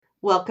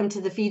Welcome to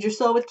the Feed Your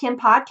Soul with Kim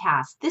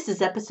podcast. This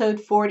is episode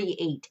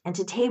 48, and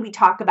today we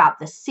talk about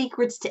the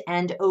secrets to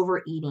end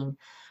overeating.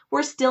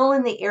 We're still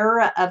in the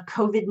era of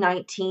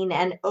COVID-19,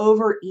 and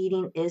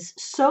overeating is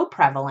so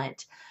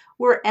prevalent.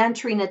 We're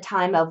entering a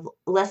time of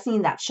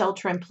lessening that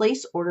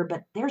shelter-in-place order,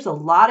 but there's a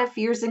lot of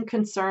fears and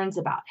concerns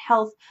about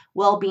health,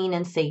 well-being,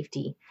 and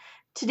safety.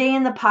 Today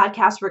in the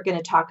podcast, we're going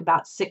to talk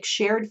about 6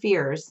 shared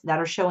fears that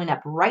are showing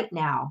up right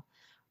now.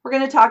 We're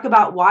going to talk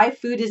about why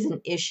food is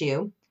an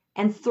issue,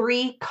 and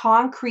 3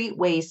 concrete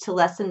ways to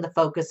lessen the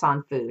focus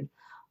on food.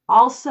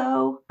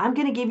 Also, I'm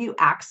going to give you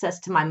access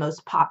to my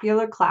most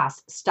popular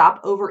class, Stop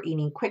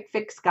Overeating Quick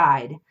Fix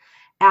Guide,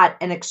 at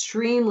an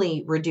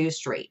extremely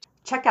reduced rate.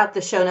 Check out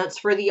the show notes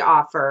for the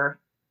offer.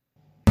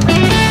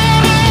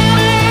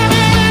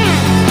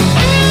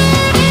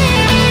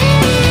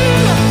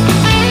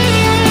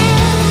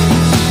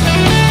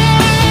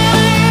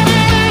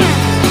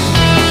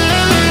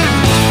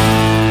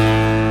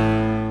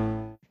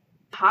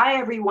 Hi,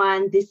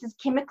 everyone. This is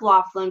Kim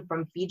McLaughlin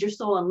from Feed Your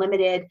Soul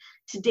Unlimited.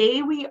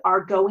 Today, we're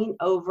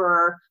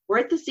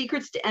at the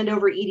secrets to end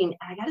overeating.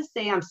 I got to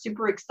say, I'm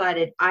super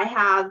excited. I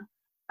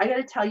got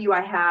to tell you, I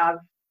have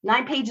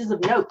 9 pages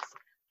of notes.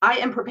 I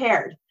am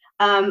prepared.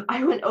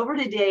 I went over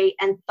today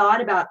and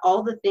thought about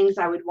all the things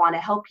I would want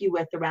to help you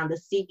with around the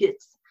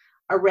secrets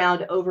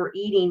around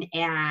overeating.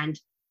 And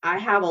I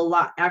have a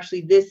lot.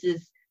 Actually, this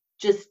is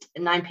just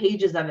 9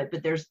 pages of it,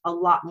 but there's a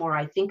lot more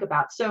I think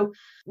about. So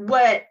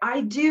what I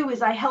do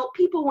is I help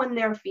people when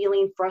they're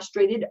feeling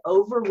frustrated,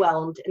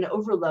 overwhelmed, and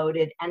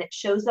overloaded, and it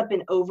shows up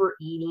in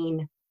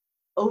overeating,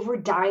 over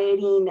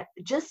dieting,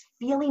 just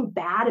feeling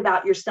bad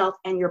about yourself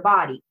and your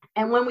body.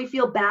 And when we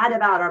feel bad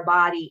about our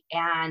body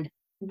and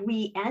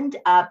we end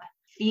up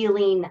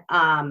feeling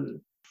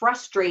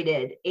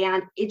frustrated,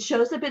 and it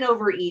shows up in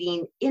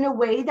overeating in a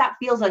way that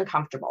feels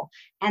uncomfortable.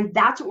 And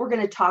that's what we're going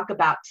to talk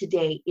about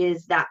today,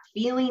 is that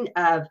feeling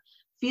of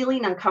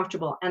feeling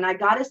uncomfortable. And I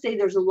got to say,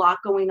 there's a lot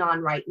going on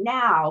right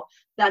now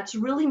that's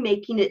really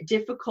making it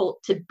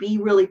difficult to be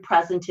really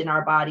present in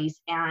our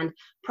bodies and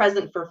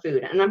present for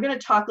food. And I'm going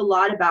to talk a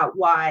lot about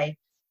why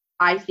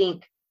I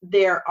think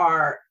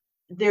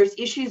there's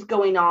issues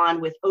going on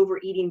with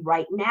overeating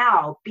right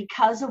now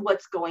because of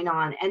what's going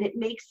on. And it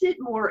makes it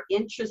more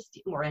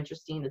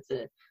interesting.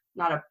 It's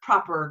not a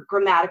proper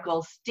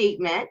grammatical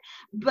statement,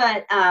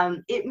 but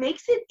it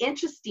makes it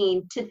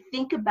interesting to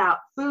think about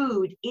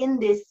food in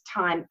this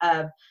time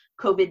of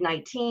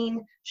COVID-19,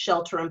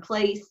 shelter in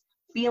place,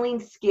 feeling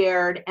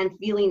scared and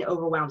feeling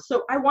overwhelmed.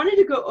 So I wanted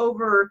to go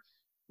over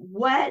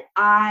what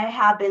I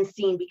have been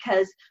seeing,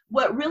 because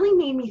what really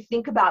made me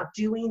think about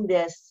doing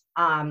this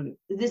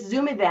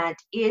Zoom event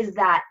is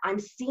that I'm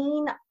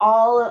seeing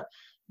all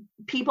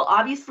people,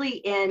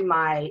 obviously in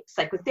my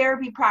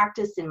psychotherapy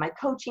practice, in my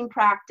coaching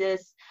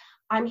practice,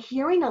 I'm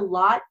hearing a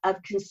lot of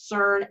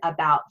concern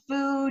about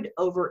food,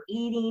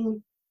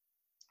 overeating,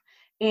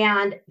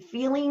 and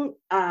feeling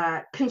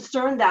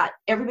concerned that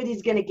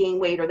everybody's going to gain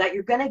weight, or that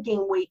you're going to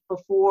gain weight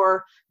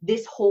before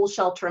this whole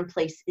shelter in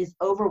place is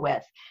over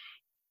with.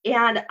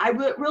 And I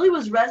really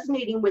was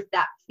resonating with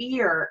that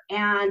fear.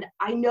 And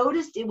I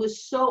noticed it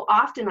was so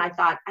often, I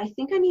thought, I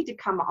think I need to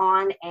come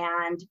on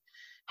and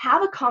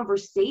have a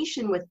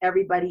conversation with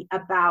everybody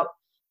about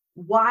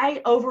why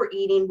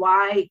overeating,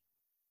 why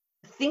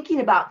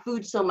thinking about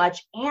food so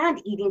much and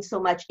eating so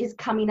much is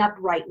coming up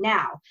right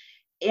now.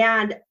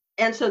 And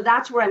so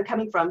that's where I'm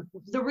coming from.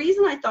 The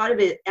reason I thought of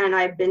it, and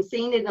I've been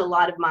seeing it in a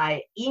lot of my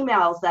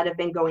emails that have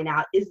been going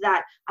out, is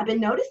that I've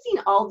been noticing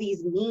all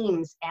these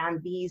memes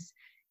and these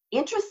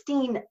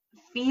interesting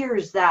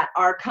fears that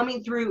are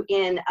coming through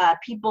in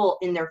people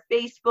in their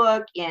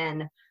Facebook,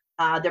 and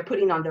they're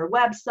putting on their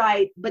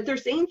website, but they're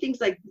saying things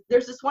like,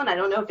 there's this one, I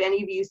don't know if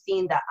any of you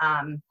seen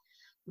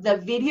the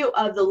video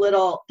of they're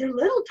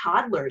little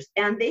toddlers,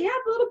 and they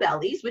have little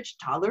bellies, which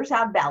toddlers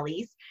have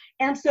bellies.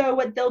 And so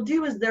what they'll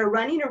do is they're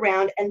running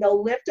around and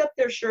they'll lift up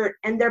their shirt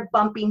and they're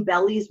bumping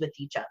bellies with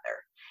each other.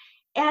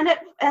 And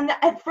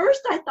at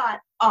first I thought,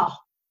 oh,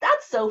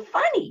 that's so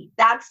funny.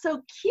 That's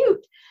so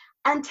cute.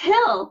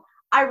 Until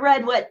I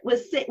read what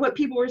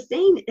people were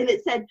saying, and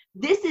it said,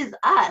 this is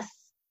us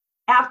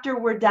after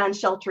we're done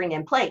sheltering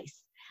in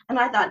place. And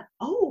I thought,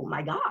 oh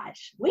my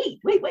gosh, wait.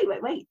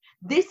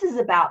 This is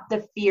about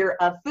the fear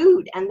of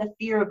food and the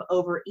fear of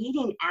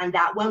overeating, and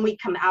that when we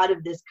come out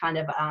of this kind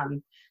of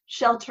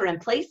shelter in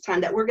place time,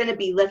 that we're going to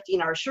be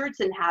lifting our shirts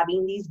and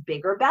having these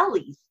bigger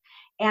bellies.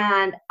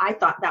 And I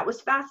thought that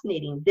was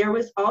fascinating. There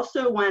was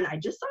also one, I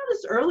just saw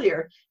this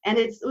earlier, and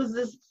it was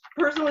this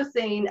person was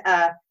saying,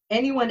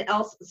 anyone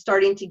else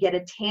starting to get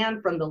a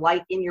tan from the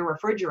light in your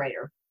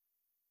refrigerator?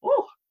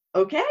 Oh,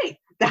 okay.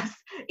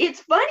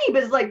 It's funny,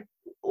 but it's like,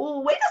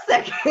 well, wait a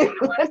second.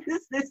 What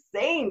is this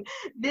saying?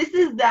 This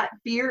is that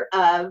fear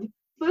of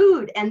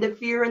food and the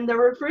fear in the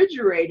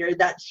refrigerator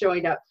that's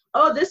showing up.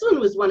 Oh, this one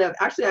was one of,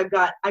 actually, I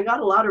got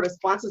a lot of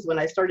responses when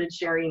I started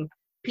sharing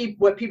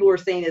what people were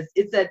saying. Is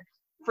it said,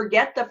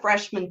 forget the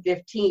freshman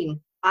 15.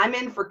 I'm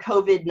in for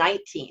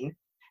COVID-19.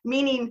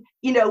 Meaning,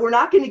 we're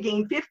not going to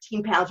gain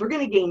 15 pounds. We're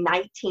going to gain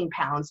 19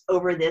 pounds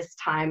over this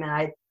time.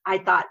 And I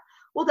thought,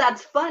 well,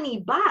 that's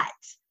funny, but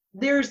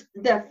there's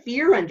the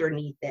fear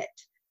underneath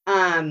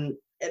it.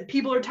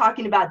 People are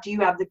talking about, do you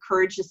have the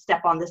courage to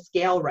step on the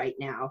scale right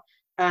now?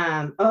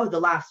 Oh, the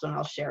last one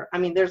I'll share. I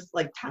mean, there's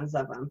like tons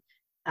of them.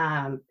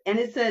 And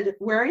it said,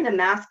 wearing a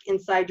mask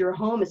inside your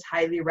home is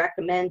highly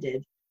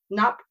recommended,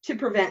 not to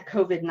prevent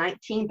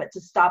COVID-19, but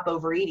to stop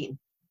overeating.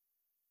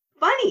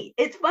 Funny.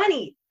 It's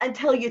funny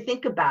until you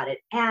think about it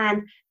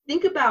and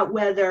think about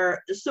whether,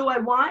 so I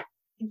want,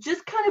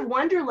 just kind of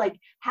wonder, like,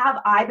 have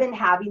I been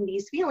having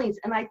these feelings?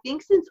 And I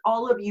think since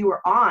all of you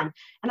are on,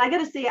 and I got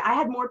to say, I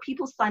had more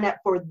people sign up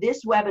for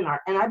this webinar,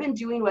 and I've been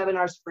doing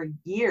webinars for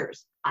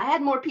years. I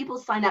had more people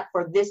sign up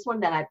for this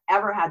one than I've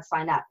ever had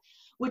sign up,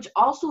 which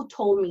also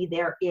told me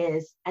there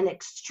is an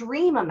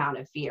extreme amount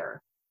of fear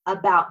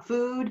about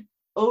food,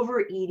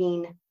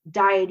 overeating,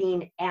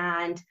 dieting,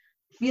 and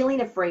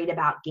feeling afraid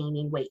about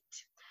gaining weight.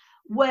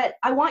 What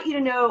I want you to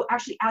know,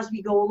 actually, as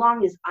we go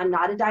along, is I'm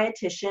not a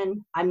dietitian.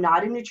 I'm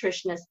not a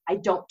nutritionist. I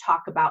don't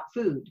talk about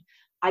food.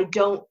 I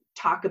don't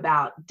talk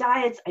about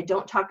diets. I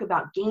don't talk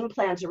about game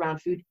plans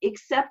around food,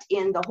 except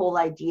in the whole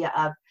idea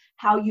of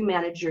how you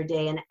manage your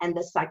day and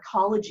the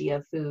psychology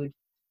of food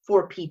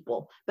for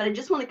people. But I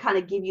just want to kind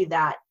of give you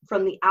that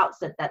from the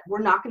outset, that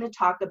we're not going to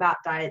talk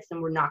about diets,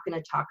 and we're not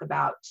going to talk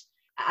about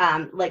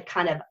like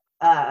kind of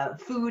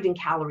food and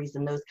calories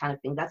and those kind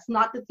of things. That's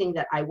not the thing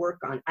that I work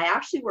on. I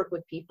actually work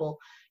with people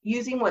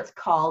using what's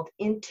called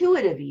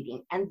intuitive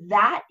eating. And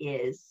that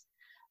is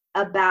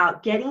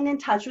about getting in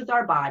touch with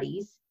our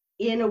bodies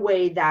in a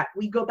way that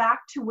we go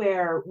back to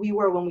where we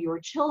were when we were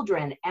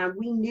children, and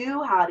we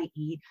knew how to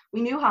eat,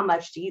 we knew how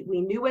much to eat, we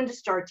knew when to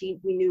start to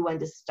eat, we knew when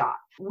to stop.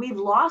 We've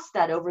lost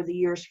that over the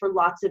years for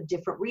lots of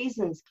different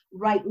reasons.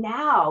 Right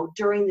now,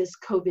 during this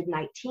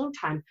COVID-19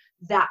 time,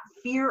 that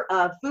fear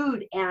of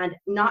food and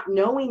not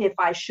knowing if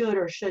I should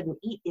or shouldn't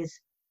eat is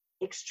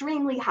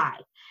extremely high.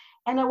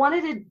 And I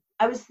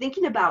was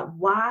thinking about,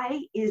 why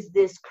is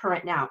this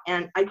current now?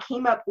 And I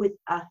came up with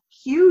a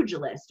huge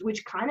list,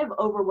 which kind of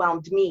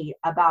overwhelmed me,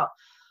 about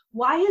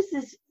why is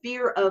this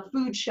fear of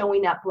food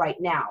showing up right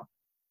now?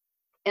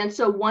 And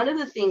so one of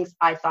the things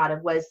I thought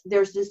of was,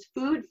 there's this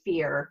food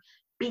fear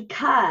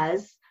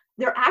because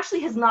there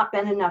actually has not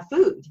been enough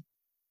food,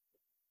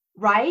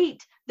 right?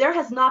 There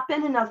has not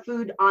been enough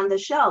food on the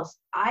shelves.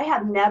 I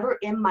have never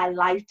in my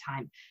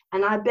lifetime,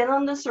 and I've been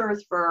on this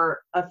earth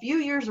for a few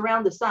years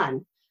around the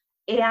sun,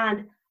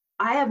 and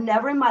I have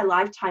never in my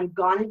lifetime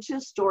gone into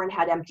a store and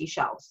had empty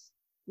shelves.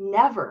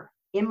 Never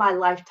in my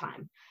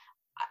lifetime.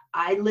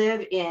 I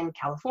live in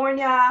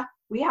California.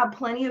 We have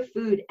plenty of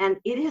food, and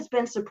it has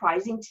been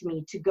surprising to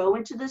me to go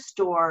into the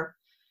store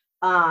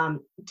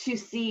to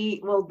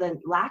see, well, the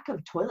lack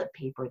of toilet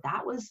paper.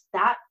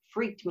 That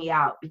freaked me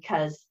out,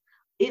 because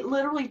it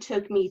literally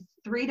took me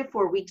 3 to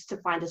 4 weeks to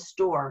find a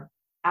store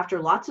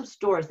after lots of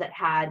stores that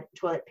had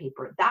toilet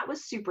paper. That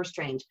was super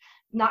strange.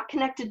 Not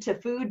connected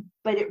to food,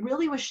 but it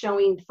really was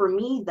showing for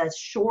me the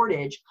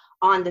shortage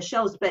on the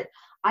shelves. But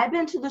I've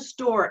been to the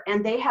store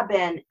and they have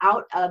been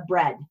out of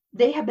bread.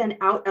 They have been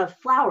out of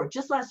flour.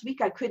 Just last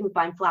week, I couldn't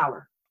find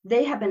flour.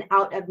 They have been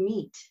out of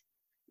meat.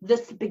 The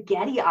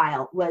spaghetti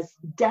aisle was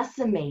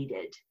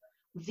decimated.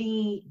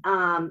 The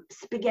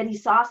spaghetti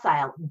sauce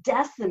aisle,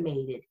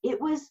 decimated.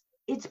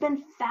 It's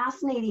been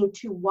fascinating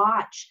to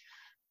watch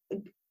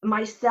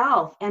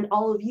myself and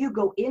all of you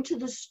go into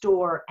the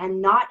store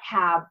and not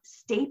have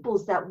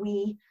staples that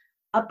we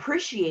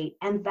appreciate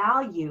and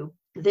value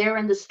there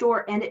in the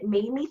store. And it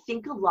made me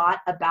think a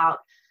lot about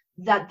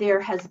that there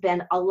has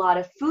been a lot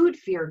of food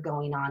fear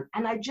going on.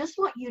 And I just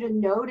want you to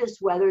notice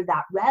whether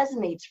that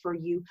resonates for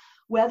you,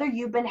 whether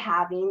you've been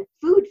having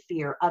food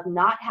fear of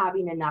not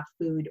having enough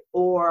food,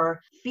 or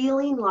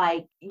feeling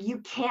like you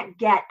can't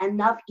get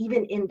enough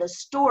even in the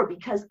store,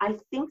 because I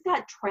think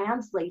that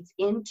translates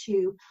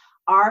into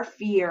our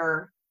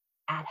fear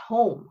at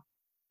home.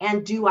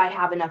 And do I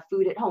have enough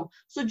food at home?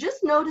 So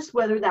just notice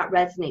whether that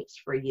resonates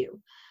for you.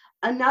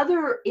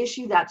 Another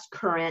issue that's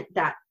current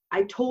that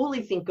I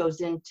totally think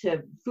goes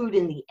into food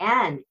in the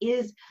end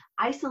is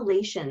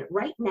isolation.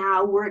 Right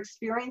now, we're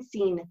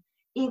experiencing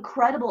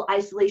incredible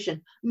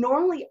isolation.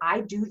 Normally,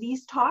 I do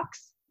these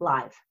talks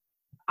live.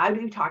 I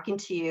would be talking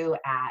to you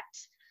at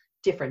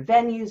different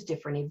venues,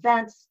 different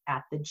events,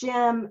 at the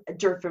gym,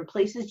 different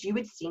places. You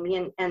would see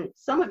me, and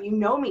some of you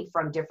know me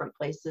from different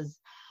places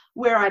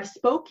where I've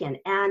spoken.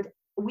 And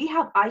we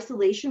have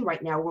isolation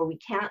right now where we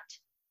can't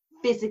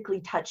physically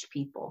touch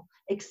people,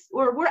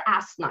 or we're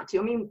asked not to.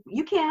 I mean,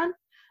 you can,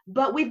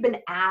 but we've been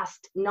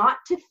asked not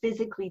to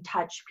physically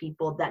touch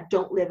people that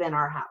don't live in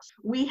our house.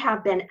 We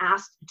have been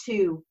asked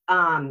to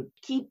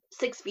keep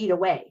 6 feet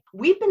away.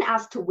 We've been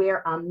asked to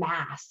wear a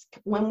mask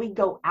when we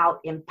go out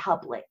in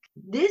public.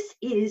 This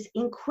is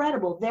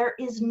incredible. There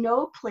is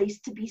no place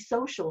to be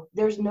social.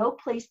 There's no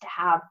place to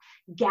have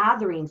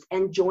gatherings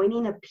and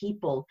joining of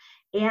people.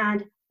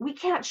 And we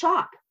can't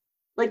shop.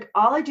 Like,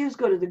 all I do is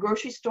go to the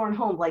grocery store and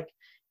home. Like,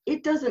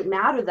 it doesn't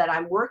matter that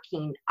I'm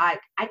working. I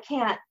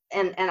can't,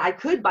 and I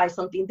could buy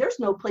something. There's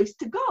no place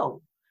to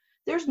go.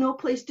 There's no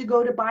place to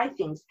go to buy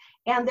things.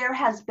 And there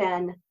has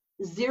been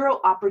zero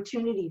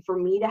opportunity for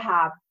me to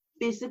have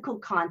physical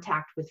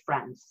contact with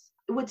friends.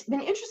 What's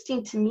been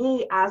interesting to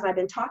me as I've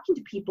been talking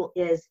to people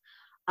is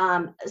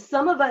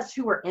some of us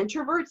who are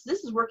introverts,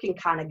 this is working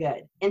kind of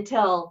good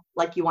until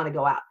like you want to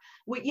go out.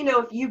 Well, you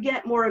know, if you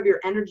get more of your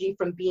energy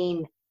from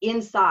being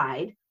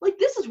inside, like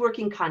this is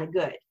working kind of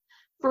good.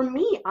 For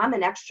me, I'm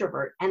an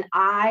extrovert and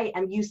I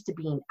am used to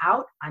being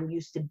out. I'm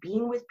used to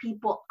being with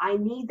people. I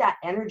need that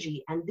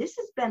energy. And this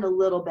has been a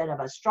little bit of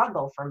a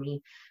struggle for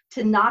me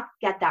to not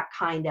get that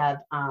kind of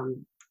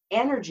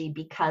energy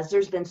because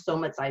there's been so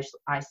much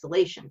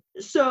isolation.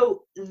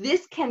 So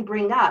this can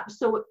bring up,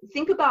 so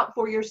think about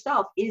for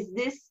yourself, is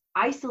this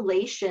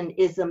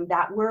isolationism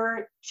that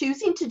we're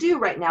choosing to do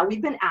right now?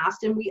 We've been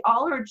asked and we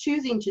all are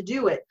choosing to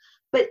do it,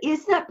 but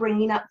is that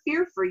bringing up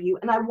fear for you?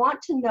 And I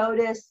want to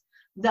notice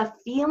the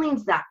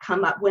feelings that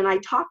come up when I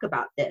talk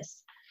about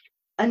this.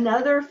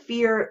 Another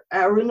fear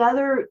or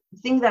another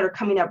thing that are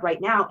coming up right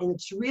now, and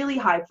it's really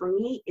high for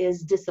me,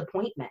 is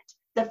disappointment.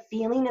 The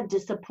feeling of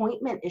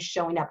disappointment is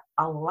showing up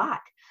a lot.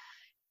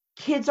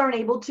 Kids aren't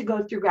able to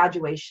go through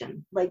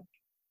graduation. Like,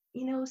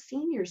 you know,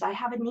 seniors, I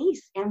have a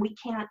niece and we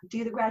can't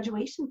do the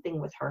graduation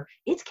thing with her.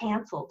 It's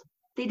canceled.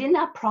 They didn't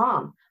have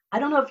prom. I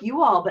don't know if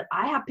you all, but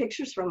I have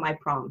pictures from my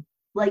prom.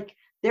 Like,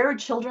 there are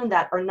children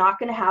that are not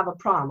going to have a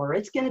prom, or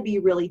it's going to be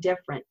really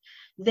different.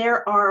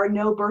 There are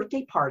no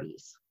birthday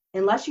parties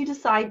unless you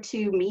decide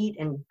to meet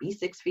and be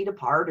 6 feet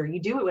apart, or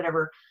you do it,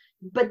 whatever.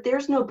 But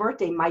there's no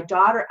birthday. My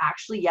daughter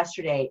actually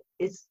yesterday,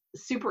 is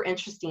super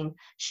interesting.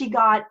 She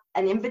got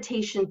an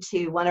invitation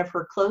to one of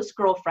her close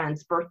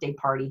girlfriends' birthday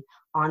party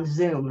on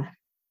Zoom.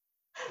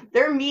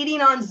 They're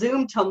meeting on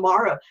Zoom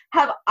tomorrow.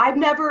 I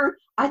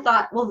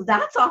thought, well,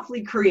 that's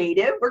awfully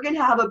creative. We're going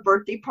to have a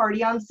birthday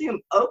party on Zoom.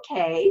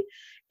 Okay.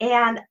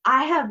 And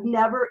I have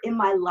never in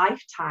my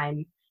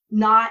lifetime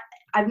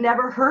I've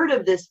never heard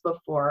of this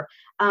before.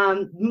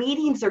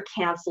 Meetings are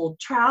canceled.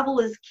 Travel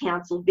is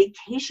canceled.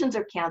 Vacations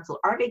are canceled.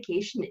 Our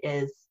vacation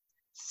is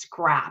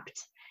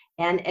scrapped.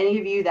 And any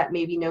of you that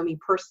maybe know me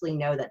personally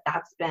know that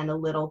that's been a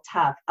little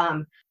tough.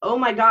 Oh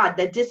my God,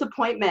 the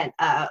disappointment.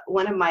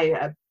 One of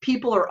my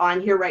people are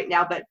on here right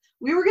now, but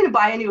we were going to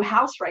buy a new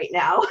house right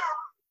now.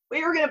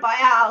 We were going to buy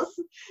a house.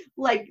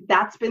 Like,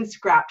 that's been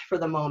scrapped for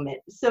the moment.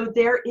 So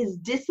there is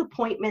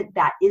disappointment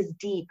that is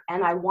deep.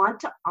 And I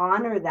want to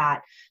honor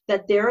that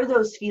there are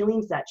those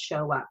feelings that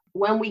show up.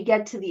 When we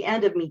get to the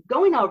end of me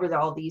going over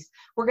all these,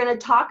 we're going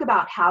to talk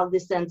about how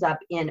this ends up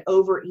in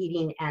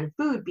overeating and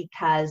food,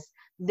 because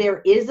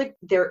there is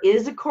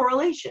a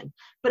correlation.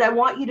 But I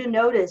want you to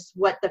notice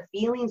what the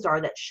feelings are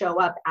that show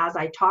up as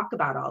I talk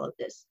about all of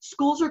this.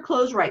 Schools are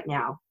closed right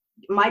now.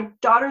 My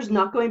daughter's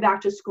not going back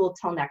to school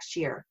till next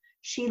year.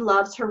 She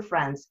loves her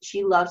friends.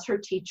 She loves her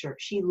teacher.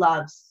 She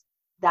loves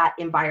that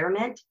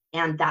environment,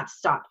 and that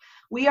stopped.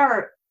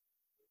 I'm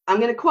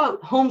going to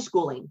quote,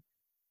 homeschooling.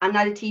 I'm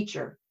not a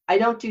teacher. I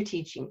don't do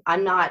teaching. I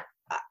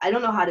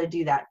don't know how to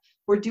do that.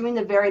 We're doing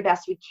the very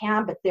best we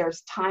can, but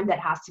there's time that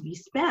has to be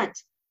spent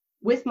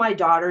with my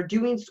daughter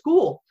doing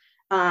school.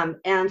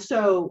 And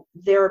so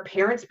there are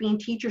parents being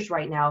teachers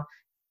right now.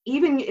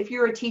 Even if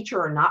you're a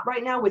teacher or not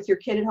right now with your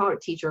kid at home, a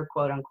teacher,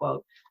 quote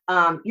unquote,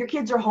 your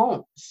kids are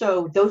home.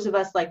 So those of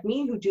us like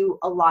me who do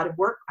a lot of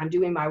work, I'm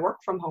doing my work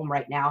from home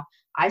right now.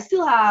 I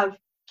still have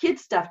kid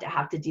stuff to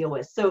have to deal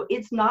with. So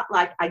it's not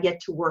like I get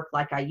to work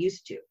like I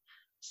used to.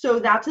 So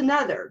that's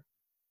another.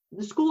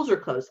 The schools are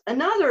closed.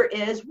 Another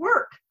is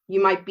work.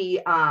 You might be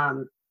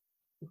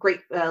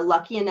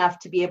lucky enough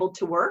to be able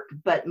to work,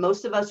 but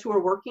most of us who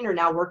are working are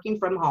now working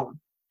from home.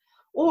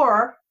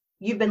 Or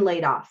you've been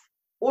laid off,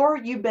 or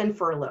you've been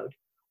furloughed,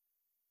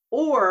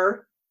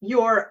 or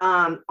you're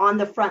on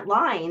the front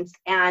lines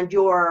and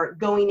you're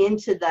going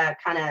into the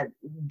kind of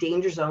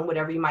danger zone,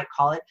 whatever you might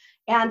call it.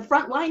 And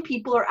frontline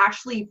people are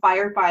actually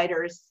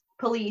firefighters,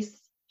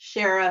 police,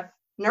 sheriff,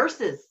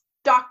 nurses,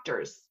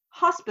 doctors,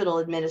 hospital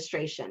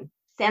administration,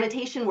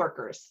 sanitation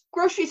workers,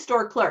 grocery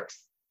store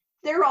clerks.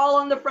 They're all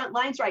on the front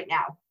lines right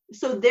now.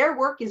 So their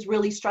work is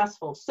really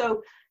stressful.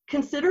 So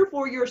consider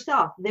for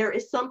yourself, there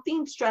is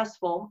something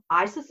stressful,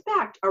 I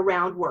suspect,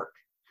 around work.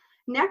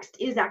 Next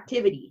is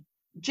activity.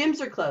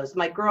 Gyms are closed.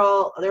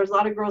 There's a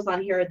lot of girls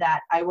on here that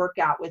I work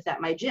out with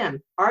at my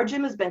gym. Our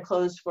gym has been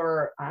closed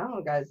for, I don't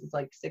know, guys, it's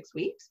like 6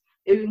 weeks.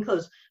 It's been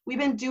closed. We've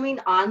been doing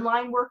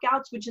online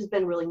workouts, which has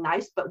been really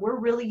nice, but we're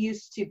really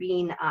used to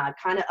being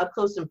kind of up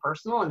close and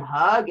personal and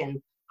hug and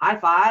high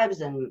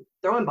fives and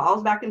throwing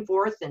balls back and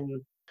forth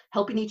and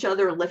helping each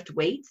other lift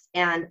weights,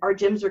 and our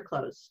gyms are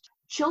closed.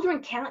 Children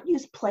can't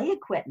use play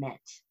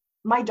equipment.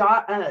 My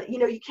daughter,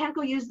 you can't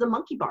go use the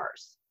monkey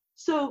bars.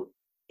 So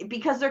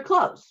because they're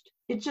closed,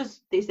 it's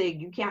just, they say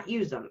you can't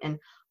use them. And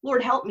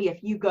Lord help me if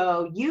you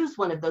go use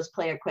one of those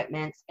play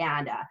equipments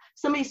and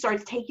somebody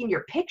starts taking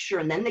your picture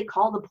and then they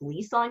call the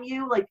police on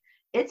you. Like,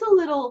 it's a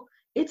little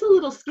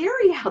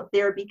scary out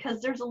there,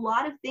 because there's a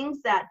lot of things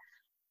that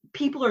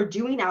people are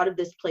doing out of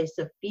this place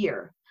of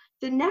fear.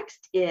 The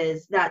next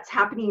that's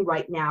happening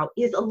right now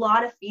is a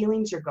lot of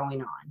feelings are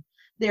going on.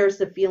 There's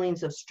the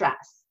feelings of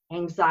stress,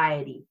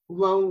 anxiety,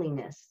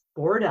 loneliness,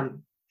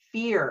 boredom,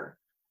 fear,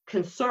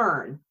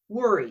 concern,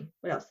 worry,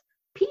 what else?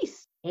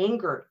 Peace,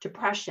 anger,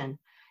 depression.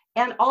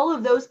 And all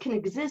of those can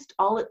exist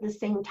all at the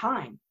same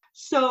time.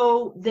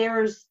 So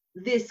there's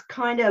this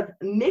kind of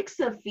mix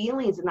of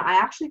feelings. And I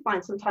actually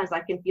find sometimes I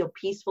can feel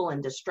peaceful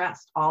and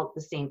distressed all at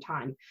the same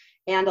time.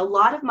 And a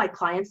lot of my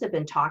clients have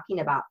been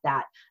talking about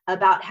that,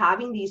 about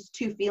having these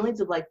two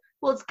feelings of like,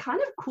 well, it's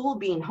kind of cool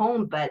being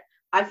home, but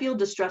I feel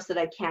distressed that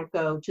I can't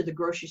go to the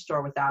grocery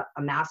store without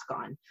a mask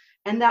on.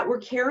 And that we're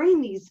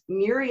carrying these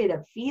myriad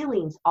of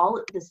feelings all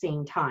at the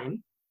same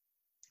time.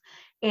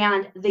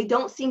 And they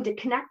don't seem to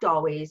connect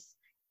always.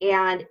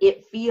 And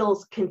it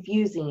feels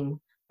confusing,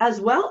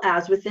 as well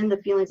as within the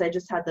feelings. I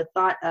just had the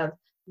thought of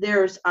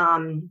there's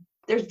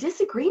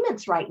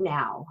disagreements right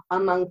now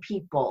among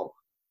people,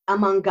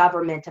 among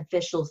government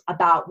officials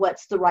about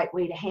what's the right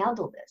way to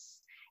handle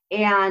this.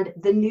 And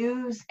the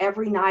news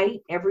every night,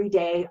 every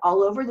day,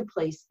 all over the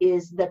place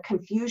is the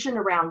confusion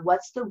around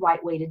what's the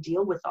right way to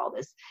deal with all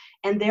this.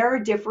 And there are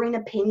differing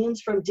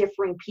opinions from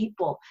differing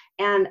people.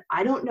 And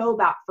I don't know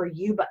about for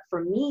you, but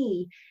for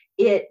me,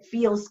 it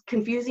feels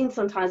confusing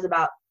sometimes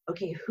about,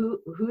 okay, who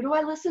do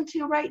I listen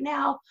to right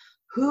now?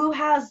 Who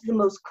has the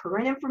most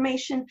current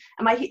information?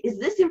 Is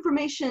this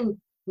information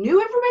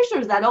new information,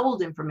 or is that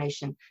old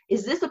information?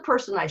 Is this a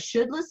person I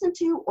should listen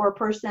to or a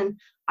person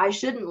I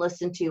shouldn't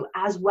listen to?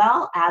 As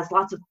well as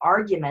lots of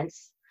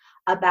arguments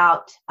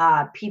about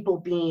people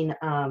being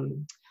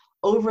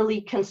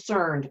overly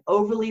concerned,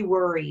 overly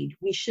worried.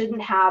 We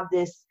shouldn't have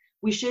this.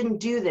 We shouldn't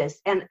do this.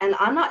 And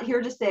I'm not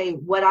here to say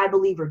what I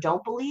believe or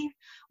don't believe.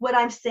 What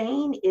I'm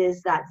saying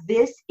is that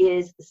this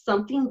is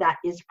something that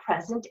is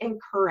present and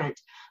current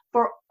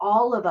for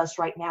all of us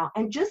right now.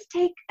 And just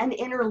take an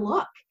inner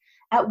look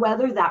at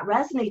whether that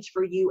resonates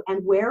for you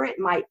and where it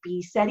might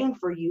be setting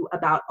for you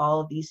about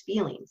all of these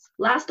feelings.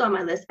 Last on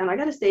my list, and I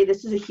got to say,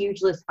 this is a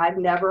huge list. I've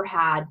never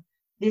had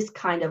this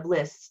kind of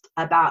list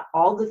about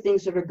all the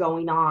things that are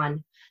going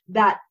on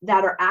that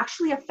are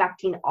actually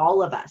affecting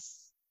all of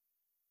us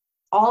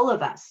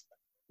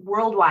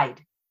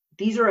worldwide.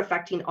 These are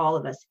affecting all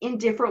of us in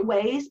different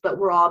ways, but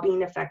we're all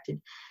being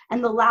affected.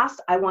 And the last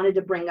I wanted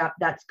to bring up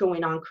that's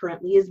going on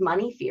currently is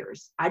money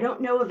fears. I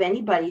don't know of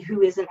anybody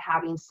who isn't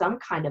having some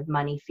kind of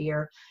money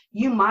fear.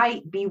 You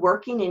might be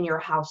working in your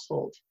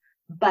household,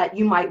 but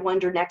you might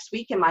wonder next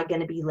week, am I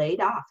going to be laid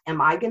off? Am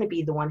I going to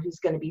be the one who's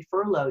going to be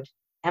furloughed?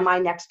 Am I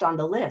next on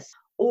the list?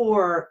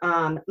 Or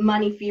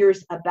money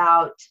fears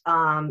about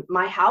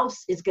my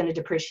house is going to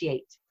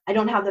depreciate. I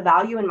don't have the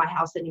value in my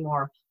house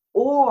anymore.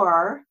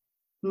 Or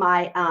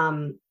my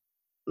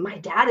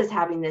dad is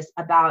having this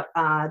about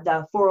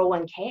the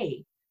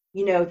 401k,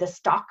 the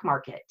stock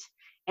market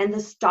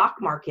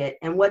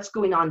and what's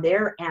going on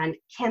there. And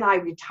can I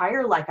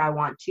retire like I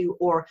want to,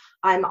 or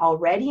I'm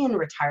already in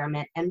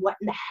retirement, and what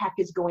in the heck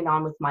is going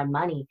on with my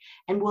money?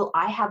 And will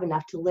I have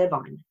enough to live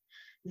on?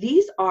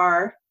 These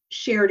are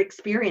shared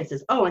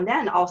experiences. Oh, and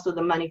then also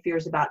the money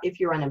fears about if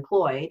you're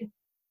unemployed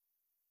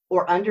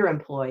or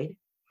underemployed,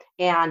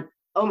 and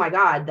oh my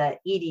God, the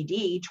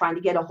EDD, trying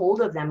to get a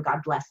hold of them, God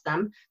bless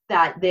them,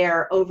 that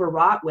they're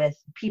overwrought with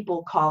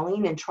people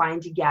calling and trying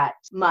to get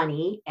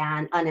money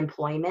and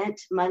unemployment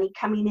money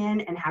coming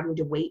in and having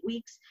to wait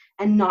weeks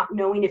and not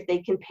knowing if they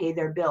can pay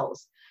their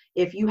bills.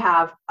 If you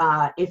have,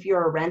 if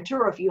you're a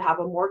renter or if you have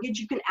a mortgage,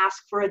 you can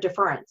ask for a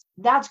deference.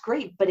 That's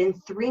great. But in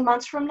 3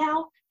 months from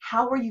now,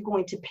 how are you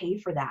going to pay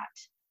for that?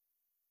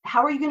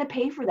 How are you going to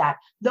pay for that?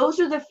 Those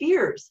are the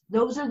fears.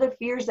 Those are the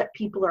fears that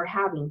people are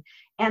having.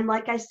 And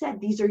like I said,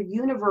 these are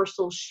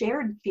universal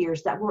shared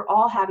fears that we're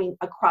all having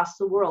across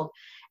the world.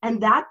 And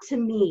that to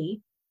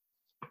me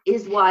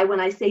is why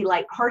when I say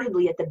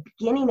lightheartedly at the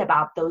beginning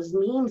about those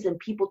memes and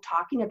people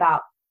talking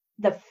about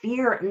the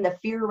fear and the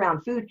fear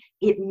around food,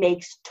 it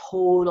makes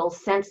total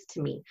sense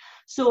to me.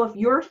 So if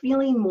you're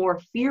feeling more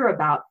fear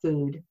about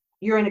food,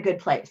 you're in a good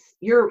place.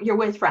 You're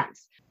with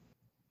friends.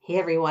 Hey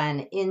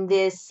everyone, in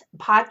this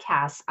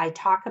podcast, I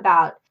talk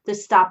about the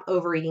Stop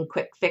Overeating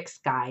Quick Fix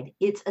Guide.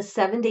 It's a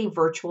 7-day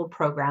virtual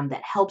program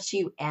that helps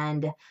you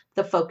end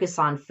the focus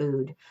on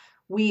food.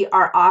 We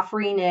are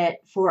offering it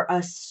for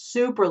a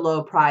super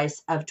low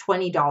price of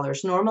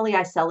 $20. Normally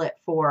I sell it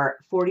for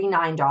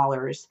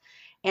 $49.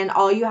 And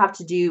all you have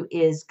to do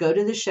is go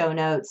to the show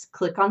notes,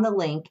 click on the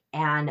link,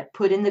 and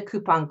put in the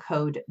coupon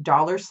code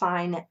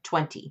 $20,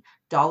 $20,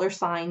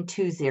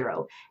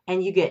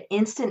 and you get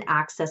instant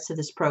access to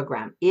this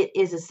program. It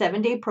is a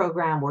 7-day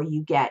program where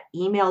you get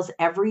emails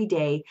every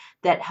day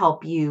that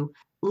help you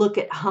look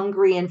at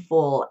hungry and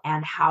full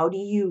and how do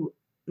you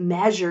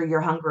measure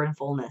your hunger and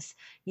fullness.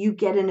 You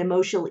get an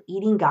emotional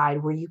eating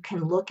guide where you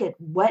can look at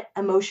what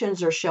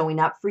emotions are showing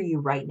up for you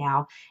right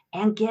now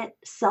and get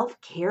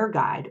self-care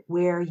guide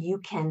where you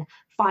can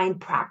find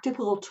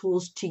practical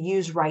tools to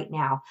use right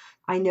now.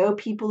 I know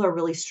people are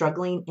really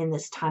struggling in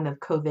this time of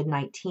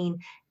COVID-19,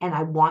 and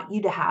I want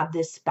you to have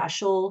this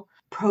special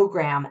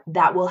program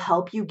that will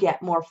help you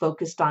get more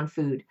focused on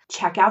food.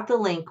 Check out the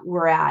link.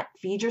 We're at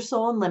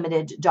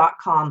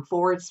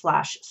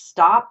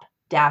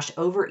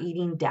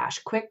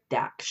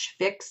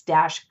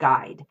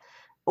feedyoursoulunlimited.com/stop-overeating-quick-fix-guide.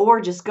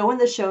 or just go in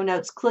the show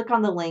notes, click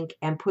on the link,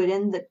 and put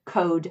in the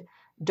code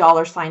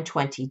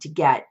 $20 to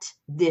get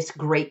this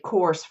great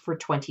course for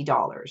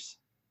 $20.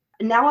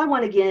 Now I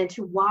want to get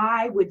into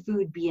why would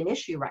food be an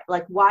issue, right?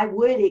 Like, why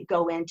would it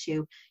go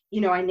into,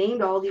 I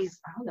named all these,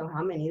 I don't know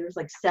how many, there's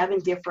like 7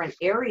 different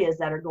areas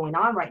that are going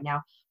on right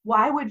now.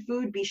 Why would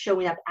food be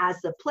showing up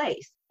as the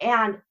place?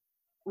 And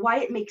why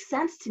it makes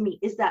sense to me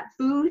is that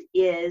food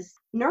is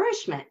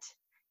nourishment.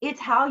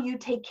 It's how you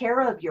take care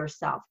of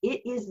yourself.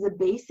 It is the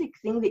basic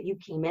thing that you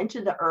came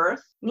into the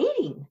earth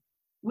needing.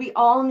 We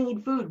all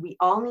need food. We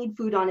all need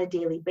food on a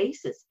daily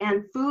basis.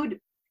 And food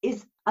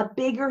is a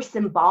bigger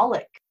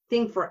symbolic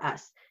thing for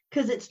us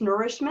because it's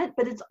nourishment,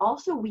 but it's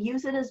also, we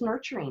use it as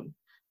nurturing,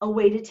 a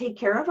way to take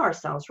care of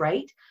ourselves,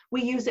 right?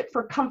 We use it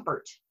for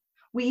comfort.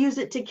 We use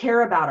it to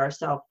care about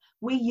ourselves.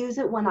 We use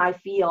it when I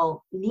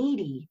feel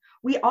needy.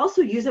 We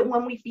also use it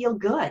when we feel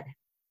good.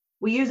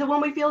 We use it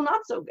when we feel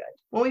not so good,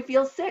 when we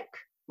feel sick,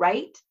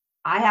 right?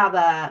 I have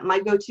my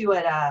go-to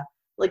at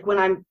like when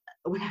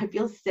I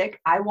feel sick,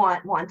 I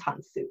want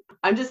wonton soup.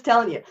 I'm just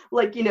telling you,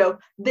 like,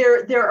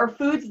 there are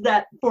foods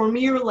that for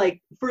me are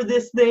like, for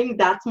this thing,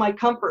 that's my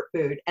comfort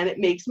food and it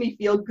makes me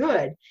feel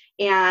good.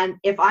 And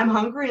if I'm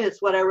hungry and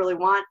it's what I really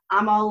want,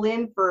 I'm all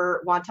in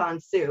for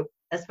wonton soup,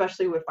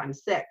 especially if I'm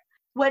sick.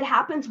 What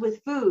happens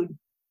with food,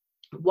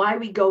 why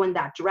we go in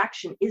that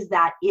direction, is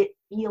that it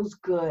feels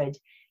good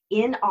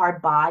in our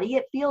body.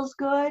 It feels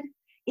good.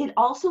 It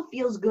also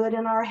feels good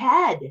in our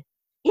head.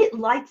 It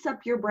lights up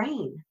your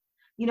brain.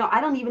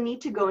 I don't even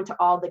need to go into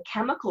all the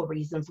chemical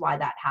reasons why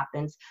that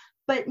happens,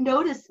 but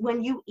notice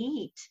when you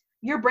eat,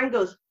 your brain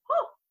goes,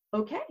 oh,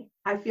 okay,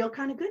 I feel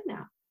kind of good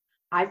now.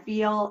 I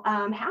feel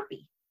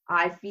happy.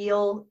 I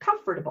feel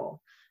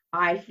comfortable.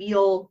 I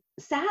feel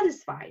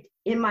satisfied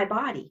in my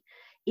body.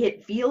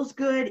 It feels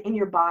good in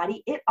your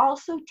body. It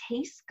also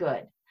tastes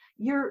good.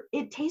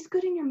 It tastes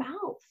good in your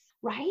mouth,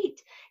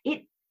 right?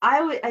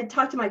 I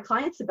talk to my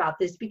clients about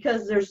this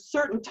because there's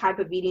certain type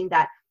of eating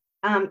that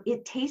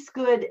it tastes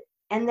good,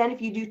 and then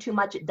if you do too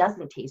much, it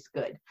doesn't taste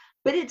good.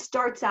 But it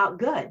starts out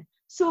good.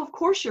 So of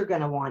course you're going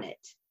to want it.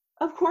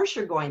 Of course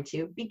you're going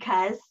to,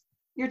 because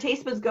your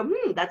taste buds go,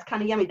 that's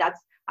kind of yummy.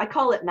 I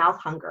call it mouth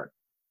hunger.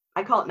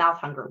 I call it mouth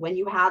hunger. When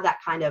you have that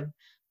kind of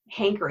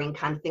hankering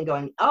kind of thing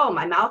going, oh,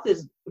 my mouth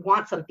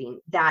wants something,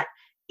 that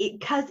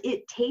because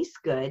it tastes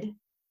good,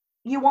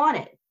 you want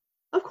it.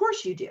 Of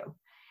course you do.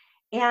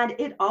 And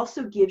it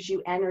also gives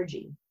you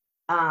energy.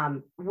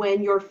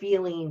 When you're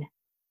feeling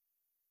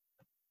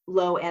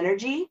low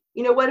energy,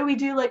 what do we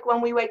do? Like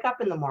when we wake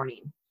up in the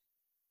morning,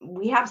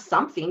 we have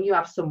something, you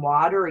have some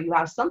water or you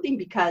have something,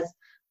 because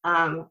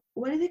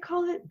what do they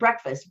call it?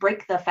 Breakfast,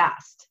 break the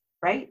fast,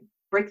 right?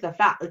 Break the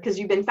fast, because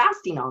you've been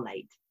fasting all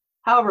night.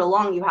 However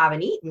long you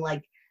haven't eaten,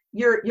 like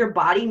your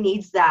body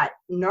needs that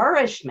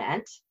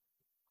nourishment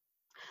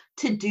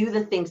to do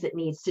the things it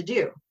needs to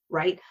do,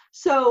 right?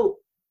 So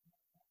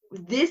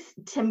this,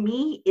 to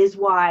me, is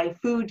why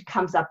food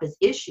comes up as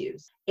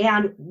issues.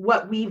 And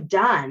what we've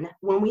done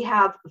when we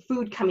have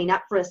food coming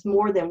up for us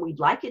more than we'd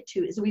like it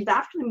to, is we've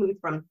actually moved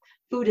from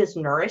food as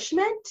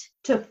nourishment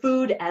to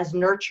food as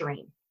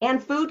nurturing.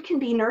 And food can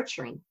be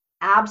nurturing,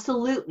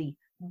 absolutely.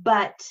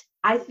 But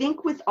I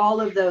think with all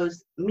of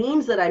those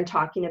memes that I'm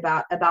talking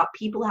about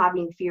people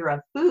having fear of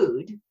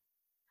food,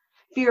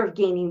 fear of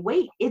gaining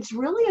weight, it's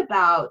really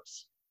about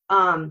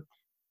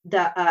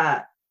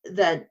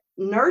the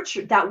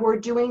nurture, that we're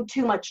doing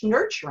too much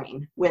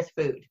nurturing with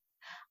food.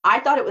 I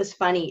thought it was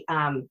funny,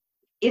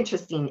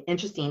 interesting,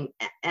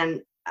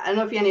 and I don't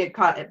know if you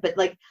caught it, but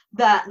like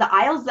the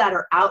aisles that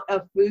are out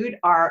of food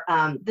are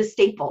the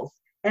staples.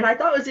 And I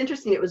thought it was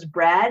interesting. It was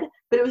bread,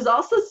 but it was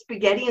also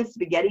spaghetti and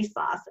spaghetti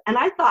sauce. And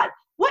I thought,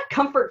 what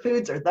comfort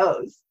foods are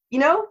those?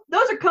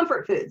 Those are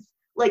comfort foods.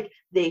 Like,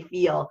 they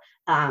feel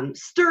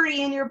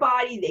sturdy in your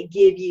body. They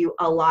give you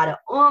a lot of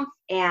oomph,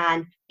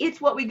 and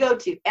it's what we go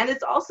to. And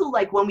it's also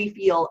like when we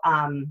feel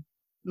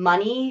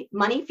money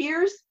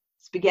fears,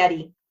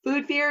 spaghetti.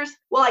 Food fears,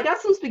 well, I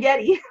got some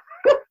spaghetti.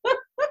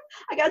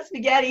 I got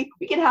spaghetti.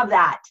 We can have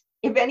that.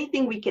 If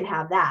anything, we can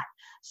have that.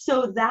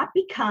 So that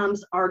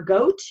becomes our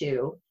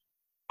go-to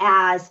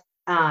as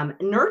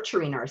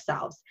nurturing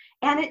ourselves.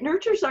 And it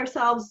nurtures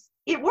ourselves.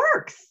 It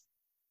works.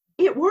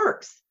 It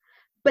works.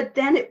 But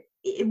then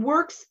it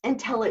works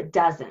until it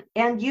doesn't.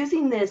 And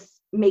using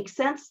this makes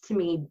sense to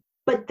me,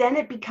 but then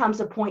it becomes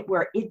a point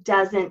where it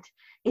doesn't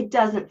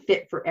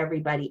fit for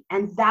everybody.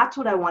 And that's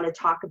what I want to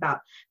talk about,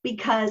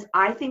 because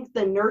I think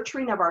the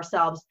nurturing of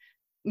ourselves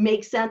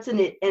makes sense, and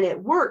it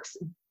works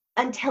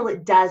until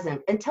it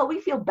doesn't, until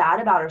we feel bad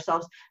about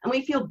ourselves, and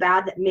we feel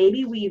bad that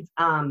maybe we've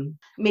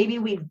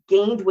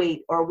gained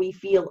weight, or we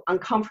feel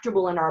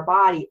uncomfortable in our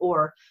body.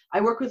 Or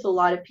I work with a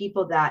lot of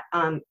people that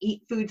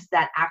eat foods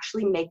that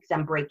actually make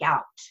them break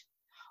out,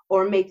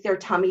 or make their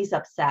tummies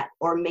upset,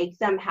 or make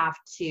them have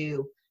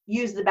to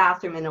use the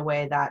bathroom in a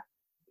way that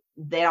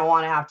they don't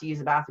want to have to use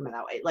the bathroom in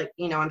that way. Like,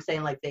 I'm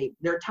saying, like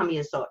their tummy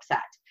is so upset,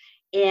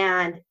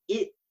 and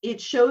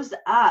it shows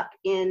up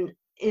in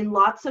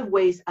lots of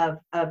ways of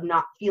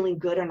not feeling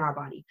good in our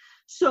body.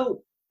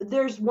 So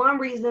there's one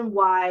reason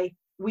why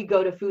we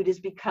go to food is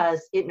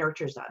because it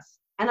nurtures us.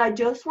 And I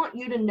just want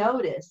you to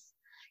notice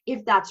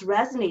if that's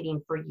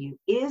resonating for you.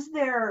 Is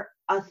there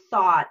a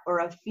thought or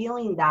a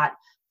feeling that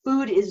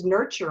food is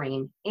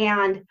nurturing,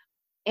 and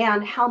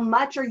how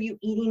much are you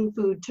eating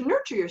food to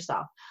nurture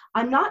yourself?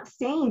 I'm not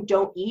saying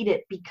don't eat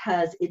it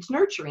because it's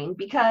nurturing,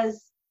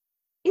 because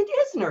it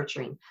is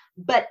nurturing,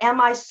 but am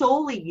I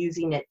solely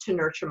using it to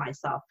nurture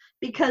myself?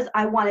 Because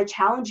I want to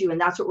challenge you, and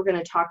that's what we're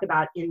going to talk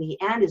about in the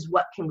end, is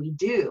what can we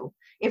do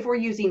if we're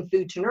using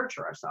food to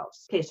nurture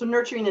ourselves? Okay, so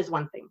nurturing is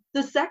one thing.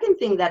 The second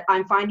thing that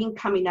I'm finding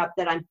coming up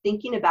that I'm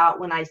thinking about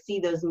when I see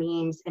those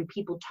memes and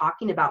people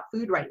talking about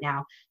food right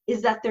now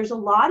is that there's a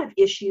lot of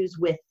issues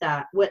with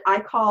what I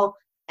call,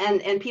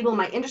 and people in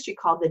my industry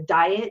call, the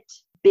diet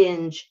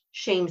binge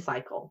shame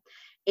cycle.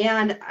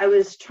 And I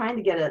was trying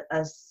to get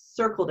a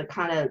circle to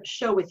kind of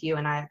show with you,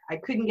 and I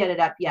couldn't get it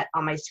up yet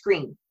on my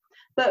screen.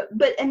 But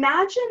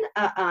imagine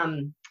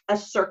a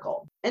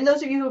circle. And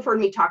those of you who have heard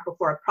me talk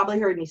before have probably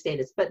heard me say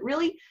this, but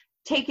really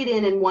take it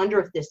in and wonder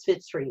if this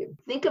fits for you.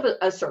 Think of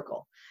a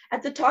circle.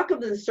 At the top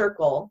of the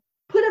circle,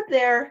 put up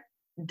there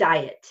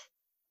diet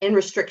and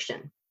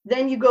restriction.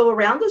 Then you go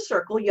around the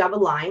circle, you have a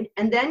line,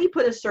 and then you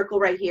put a circle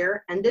right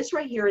here, and this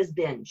right here is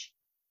binge.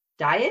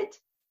 Diet,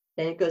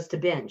 then it goes to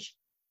binge.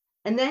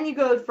 And then you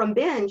go from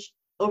binge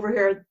over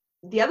here.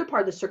 The other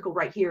part of the circle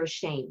right here is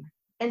shame.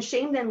 And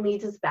shame then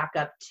leads us back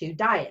up to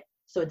diet.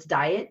 So it's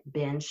diet,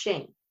 binge,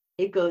 shame.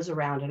 It goes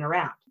around and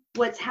around.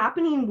 What's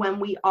happening when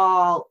we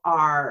all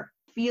are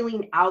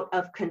feeling out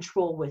of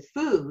control with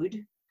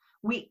food,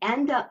 we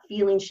end up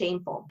feeling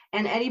shameful.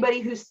 And anybody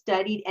who's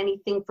studied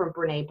anything from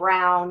Brene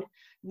Brown,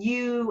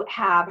 you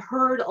have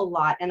heard a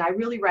lot, and I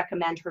really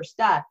recommend her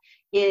stuff,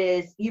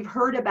 is you've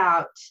heard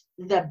about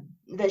the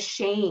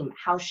shame,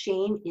 how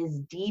shame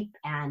is deep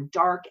and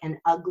dark and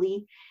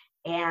ugly.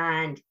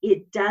 And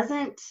it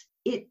doesn't,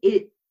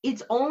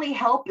 its only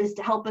help is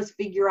to help us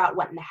figure out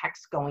what in the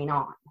heck's going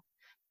on,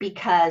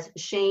 because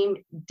shame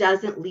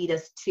doesn't lead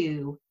us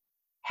to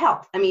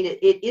health. I mean,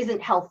 it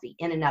isn't healthy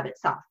in and of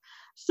itself.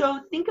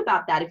 So think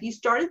about that. If you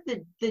started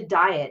the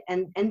diet,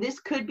 and this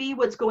could be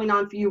what's going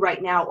on for you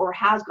right now or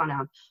has gone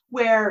on,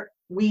 where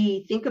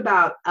we think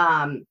about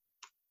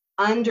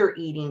under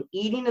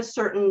eating a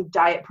certain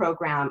diet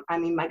program. I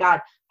mean, my God,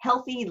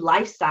 healthy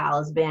lifestyle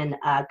has been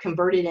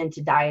converted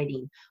into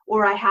dieting,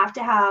 or I have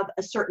to have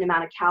a certain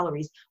amount of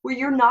calories, where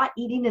you're not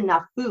eating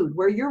enough food,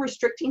 where you're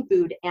restricting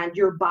food and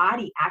your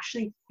body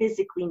actually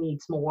physically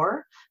needs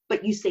more,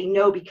 but you say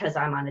no because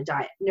I'm on a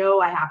diet. No,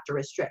 I have to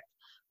restrict.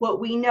 What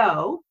we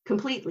know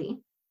completely,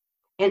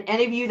 and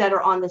any of you that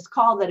are on this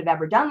call that have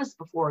ever done this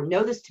before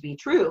know this to be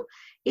true,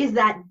 is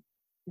that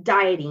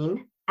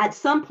dieting at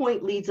some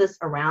point leads us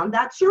around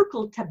that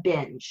circle to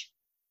binge.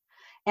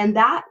 And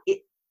that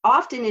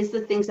often is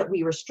the things that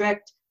we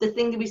restrict, the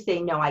thing that we say,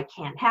 no, I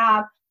can't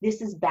have,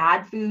 this is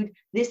bad food,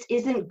 this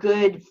isn't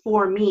good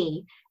for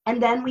me,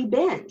 and then we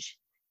binge.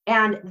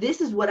 And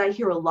this is what I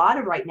hear a lot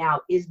of right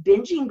now, is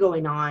binging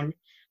going on,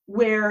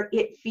 where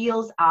it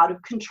feels out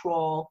of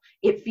control.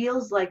 It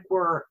feels like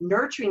we're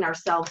nurturing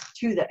ourselves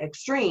to the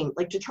extreme.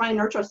 Like, to try and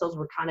nurture ourselves,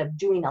 we're kind of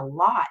doing a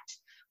lot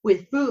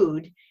with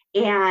food.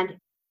 And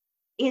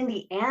in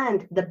the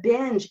end, the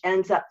binge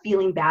ends up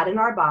feeling bad in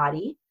our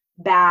body,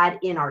 bad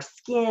in our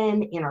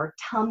skin, in our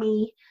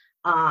tummy,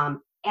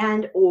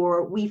 and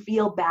or we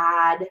feel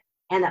bad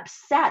and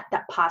upset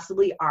that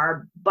possibly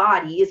our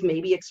body is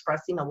maybe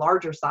expressing a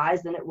larger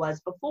size than it was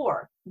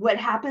before. What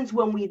happens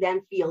when we then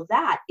feel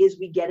that is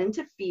we get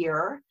into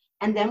fear,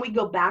 and then we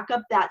go back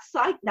up that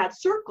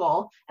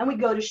circle, and we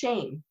go to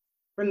shame.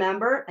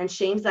 Remember? And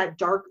shame's that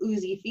dark,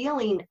 oozy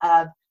feeling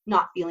of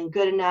not feeling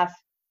good enough.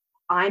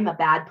 I'm a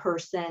bad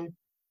person.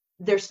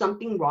 There's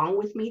something wrong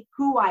with me.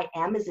 Who I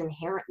am is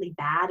inherently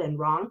bad and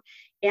wrong.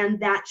 And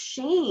that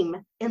shame,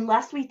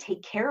 unless we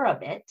take care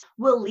of it,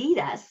 will lead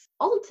us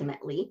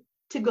ultimately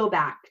to go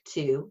back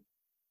to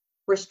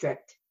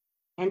restrict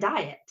and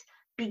diet,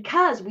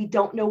 because we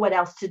don't know what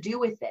else to do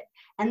with it.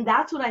 And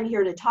that's what I'm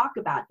here to talk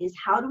about, is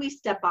how do we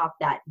step off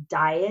that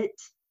diet,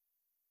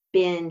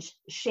 binge,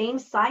 shame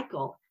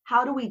cycle?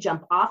 How do we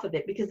jump off of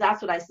it? Because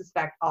that's what I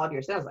suspect all of you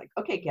are saying. I was like,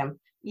 okay, Kim,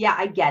 yeah,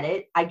 I get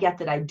it. I get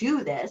that I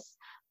do this.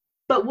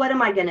 But what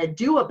am I going to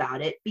do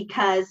about it?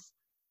 Because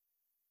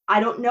I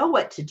don't know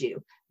what to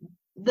do.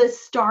 The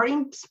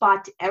starting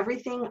spot to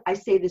everything, I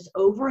say this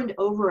over and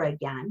over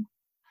again,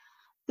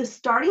 the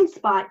starting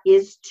spot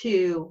is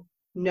to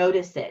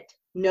notice it.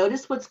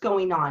 Notice what's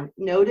going on.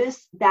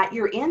 Notice that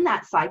you're in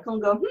that cycle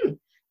and go,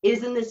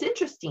 isn't this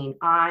interesting?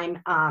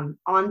 I'm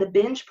on the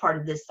binge part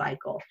of this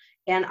cycle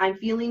and I'm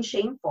feeling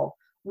shameful.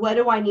 What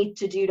do I need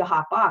to do to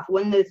hop off?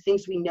 One of the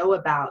things we know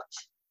about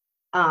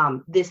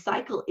this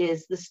cycle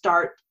is the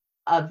start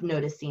of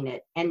noticing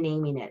it and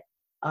naming it.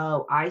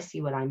 Oh, I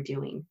see what I'm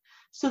doing.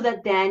 So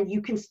that then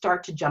you can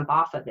start to jump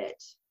off of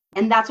it.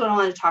 And that's what I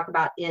want to talk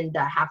about in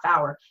the half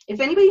hour. If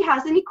anybody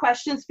has any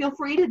questions, feel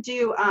free to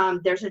do,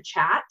 there's a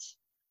chat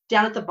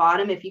down at the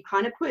bottom. If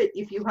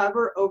you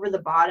hover over the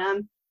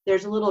bottom,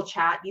 there's a little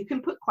chat. You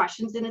can put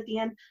questions in at the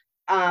end.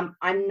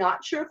 I'm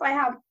not sure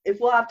if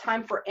we'll have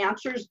time for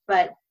answers,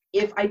 but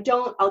if I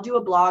don't, I'll do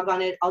a blog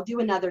on it. I'll do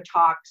another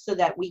talk so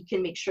that we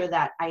can make sure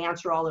that I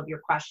answer all of your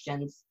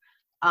questions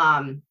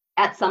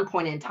at some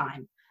point in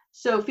time.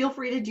 So feel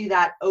free to do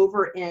that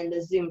over in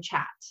the Zoom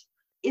chat.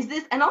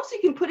 And also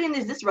you can put in,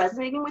 is this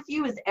resonating with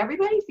you? Is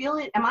everybody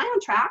feeling, am I on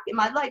track? Am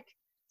I like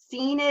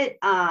seeing it?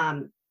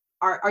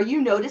 Are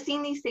you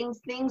noticing these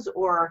things,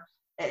 or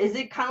is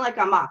it kind of like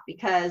I'm off?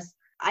 Because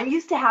I'm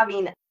used to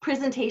having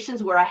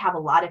presentations where I have a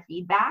lot of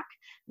feedback,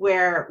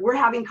 where we're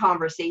having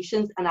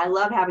conversations, and I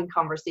love having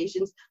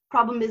conversations.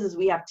 Problem is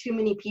we have too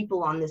many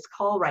people on this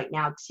call right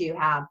now to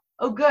have,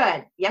 oh,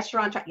 good. Yes,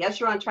 you're on track. Yes,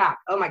 you're on track.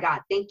 Oh my God.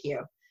 Thank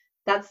you.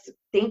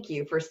 Thank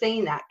you for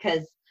saying that.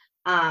 Cause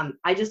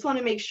I just want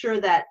to make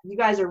sure that you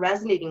guys are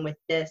resonating with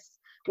this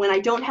when I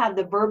don't have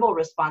the verbal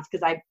response.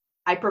 Cause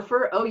I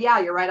prefer, oh yeah,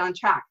 you're right on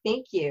track.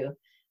 Thank you.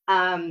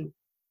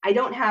 I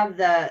don't have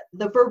the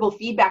verbal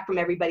feedback from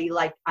everybody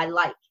like I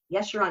like.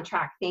 Yes, you're on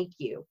track. Thank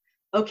you.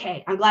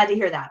 Okay, I'm glad to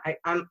hear that.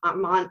 I'm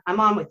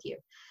on with you.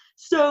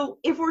 So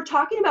if we're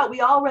talking about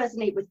we all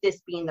resonate with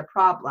this being the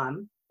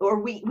problem, or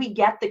we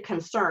get the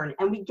concern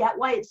and we get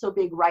why it's so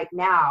big right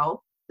now,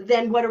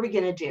 then what are we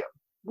going to do?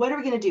 What are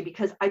we going to do?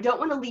 Because I don't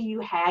want to leave you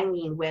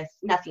hanging with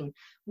nothing.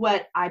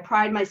 What I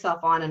pride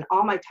myself on in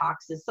all my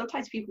talks is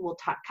sometimes people will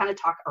kind of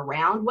talk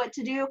around what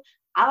to do.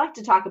 I like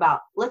to talk about,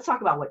 let's talk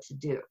about what to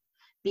do,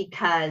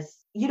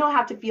 because you don't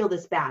have to feel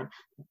this bad.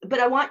 But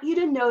I want you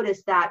to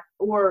notice that,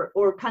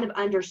 or kind of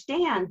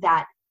understand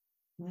that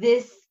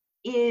this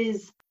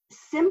is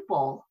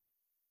simple.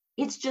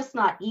 It's just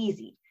not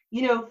easy.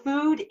 You know,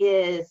 food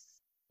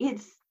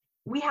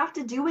we have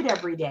to do it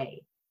every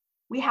day.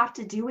 We have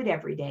to do it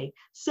every day.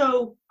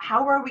 So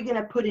how are we going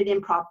to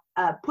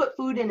put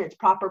food in its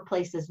proper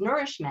place as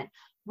nourishment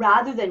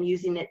rather than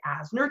using it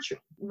as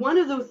nurturing? One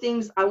of those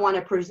things I want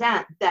to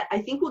present that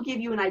I think will give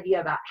you an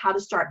idea about how to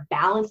start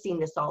balancing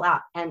this all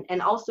out,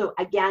 and also,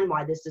 again,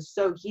 why this is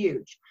so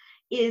huge,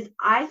 is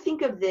I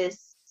think of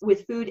this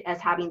with food as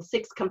having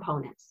 6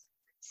 components,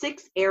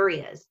 6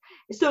 areas.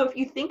 So if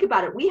you think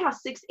about it, we have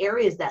 6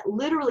 areas that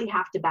literally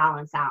have to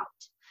balance out.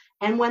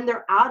 And when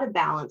they're out of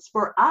balance,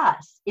 for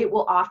us, it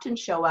will often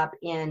show up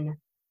in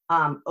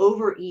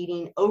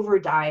overeating, over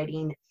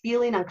dieting,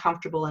 feeling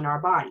uncomfortable in our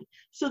body.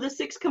 So the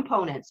 6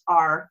 components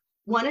are,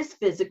 one is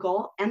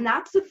physical, and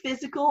that's the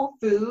physical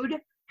food,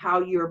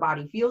 how your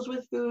body feels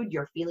with food,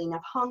 your feeling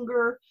of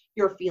hunger,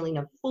 your feeling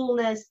of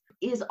fullness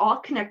is all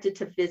connected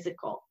to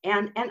physical.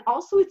 And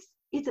also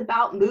it's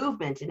about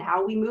movement and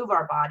how we move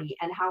our body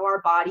and how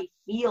our body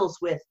feels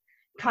with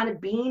kind of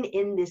being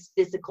in this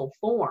physical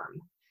form.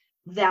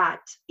 That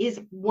is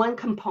one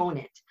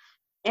component.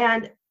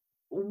 And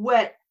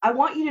what I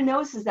want you to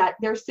notice is that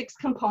there are 6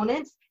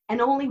 components and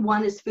only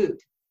one is food.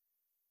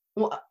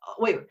 Well,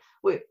 wait,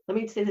 let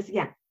me say this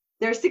again.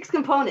 There are 6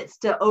 components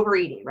to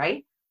overeating,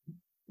 right?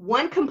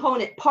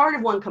 Part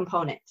of one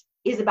component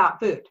is about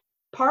food.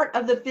 Part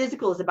of the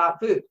physical is about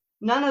food.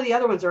 None of the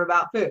other ones are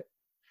about food.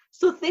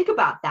 So think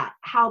about that,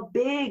 how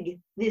big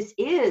this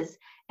is,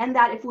 and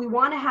that if we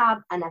want to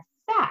have an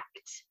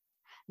effect,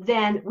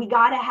 then we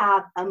got to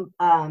have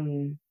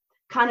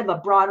kind of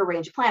a broader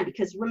range plan.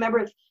 Because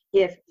remember,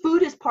 if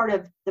food is part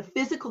of the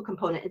physical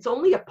component, it's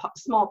only a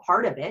small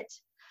part of it,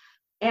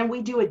 and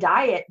we do a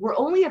diet, we're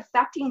only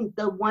affecting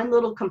the one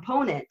little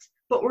component,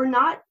 but we're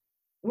not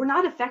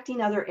affecting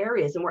other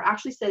areas, and we're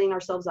actually setting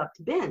ourselves up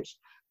to binge.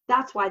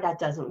 That's why that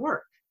doesn't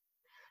work.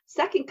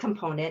 Second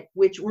component,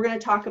 which we're going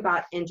to talk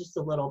about in just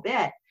a little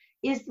bit,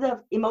 is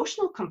the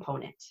emotional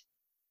component.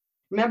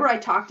 Remember, I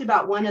talked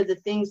about one of the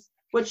things,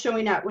 what's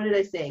showing up, what did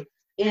I say?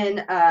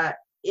 In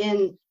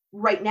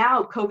right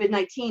now,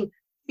 COVID-19,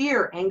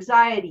 fear,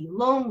 anxiety,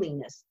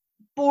 loneliness,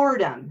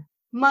 boredom,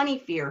 money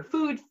fear,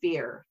 food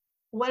fear,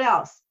 what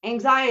else?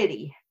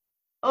 Anxiety,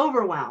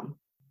 overwhelm,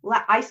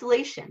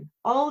 isolation.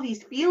 All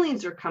these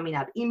feelings are coming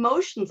up.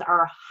 Emotions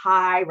are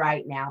high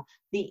right now.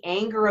 The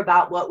anger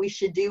about what we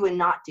should do and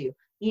not do.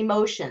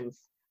 Emotions,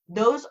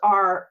 those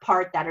are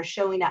part that are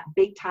showing up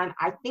big time,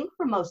 I think,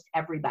 for most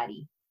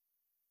everybody.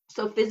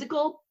 So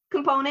physical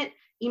component,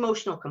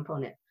 emotional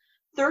component.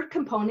 Third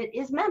component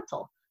is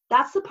mental.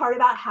 That's the part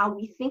about how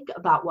we think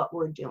about what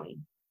we're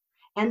doing.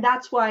 And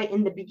that's why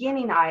in the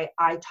beginning, I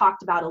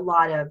talked about a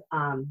lot of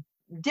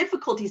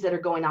difficulties that are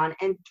going on,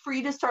 and for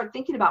you to start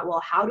thinking about, well,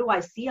 how do I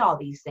see all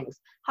these things?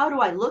 How do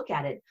I look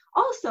at it?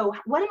 Also,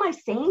 what am I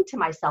saying to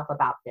myself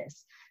about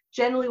this?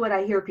 Generally, what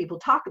I hear people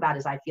talk about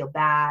is I feel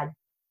bad.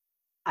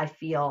 I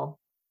feel,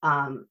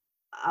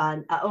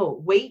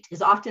 weight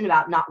is often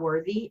about not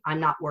worthy. I'm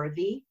not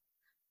worthy.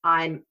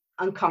 I'm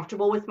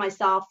uncomfortable with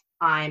myself.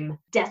 I'm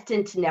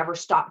destined to never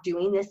stop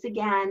doing this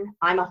again.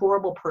 I'm a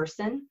horrible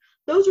person.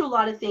 Those are a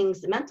lot of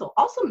things mental.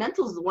 Also,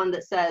 mental is the one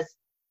that says,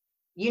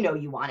 you know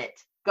you want it.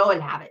 Go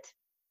and have it.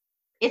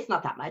 It's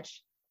not that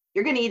much.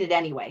 You're going to eat it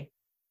anyway.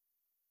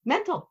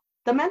 Mental.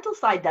 The mental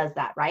side does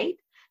that, right?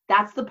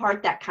 That's the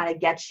part that kind of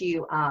gets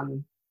you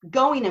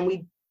going, and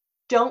we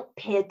don't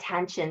pay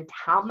attention to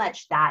how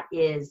much that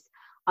is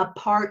a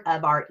part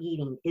of our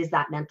eating, is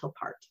that mental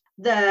part.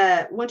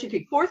 The one, two,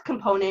 three, fourth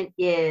component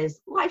is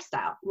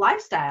lifestyle.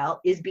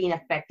 Lifestyle is being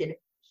affected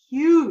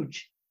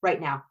huge right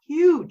now,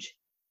 huge.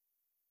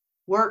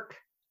 Work,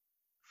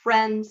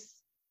 friends,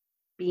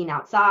 being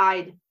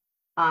outside,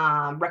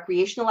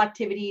 recreational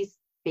activities,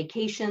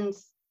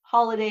 vacations,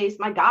 holidays.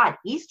 My God,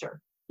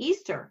 Easter,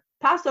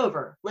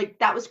 Passover, like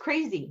that was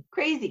crazy.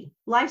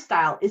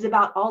 Lifestyle is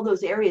about all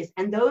those areas,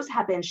 and those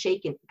have been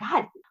shaken.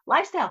 God,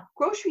 lifestyle,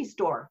 grocery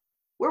store.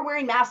 We're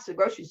wearing masks at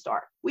the grocery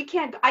store. I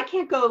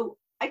can't go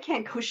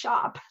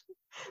shop.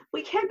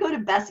 We can't go to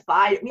Best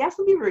Buy. We have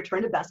some people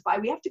return to Best Buy.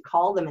 We have to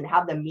call them and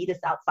have them meet us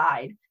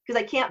outside because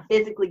I can't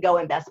physically go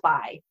in Best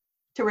Buy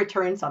to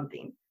return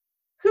something.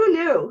 Who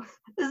knew?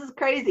 This is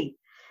crazy.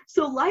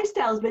 So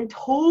lifestyle has been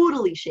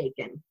totally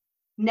shaken.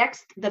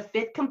 Next, the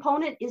fifth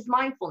component is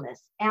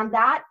mindfulness. And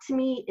that to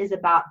me is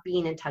about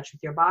being in touch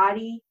with your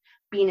body,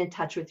 being in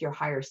touch with your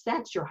higher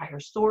sense, your higher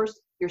source,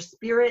 your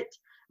spirit.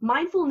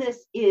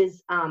 Mindfulness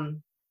is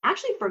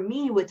actually, for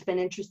me, what's been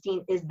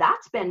interesting is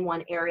that's been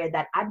one area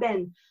that I've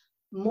been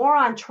more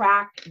on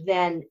track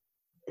than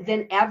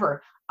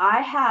ever.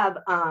 I have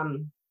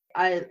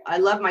I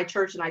love my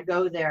church and I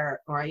go there,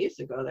 or I used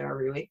to go there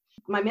every week.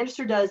 My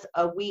minister does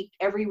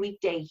every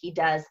weekday he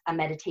does a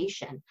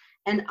meditation.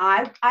 And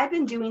I've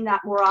been doing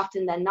that more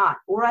often than not,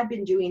 or I've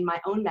been doing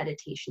my own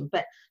meditation.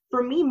 But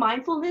for me,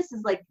 mindfulness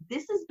is like,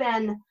 this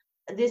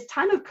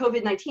time of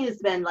COVID-19 has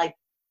been like,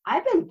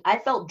 I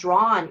felt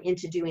drawn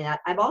into doing that.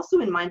 I've also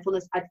in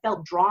mindfulness, I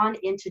felt drawn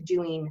into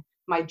doing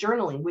my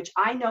journaling, which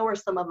I know are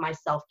some of my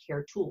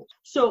self-care tools.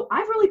 So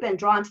I've really been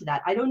drawn to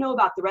that. I don't know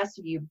about the rest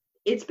of you.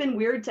 It's been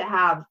weird to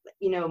have,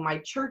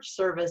 my church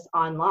service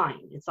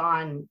online. It's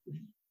on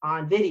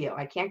video.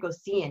 I can't go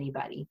see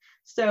anybody.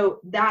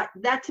 So that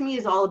to me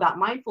is all about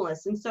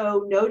mindfulness. And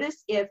so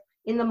notice if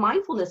in the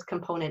mindfulness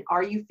component,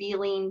 are you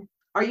feeling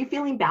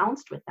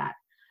balanced with that?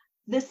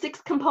 The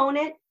sixth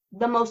component,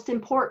 the most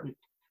important.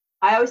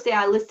 I always say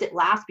I list it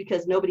last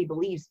because nobody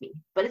believes me,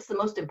 but it's the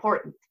most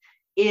important,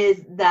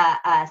 is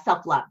the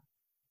self-love,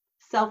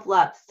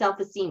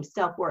 self-esteem,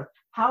 self-worth.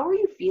 How are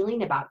you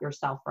feeling about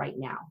yourself right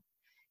now?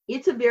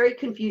 It's a very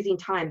confusing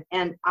time.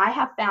 And I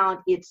have found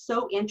it's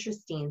so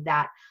interesting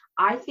that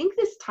I think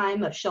this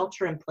time of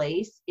shelter in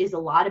place is a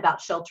lot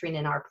about sheltering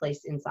in our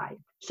place inside,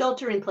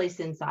 shelter in place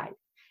inside.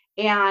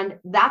 And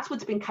that's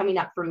what's been coming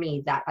up for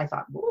me that I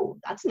thought, whoa,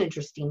 that's an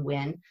interesting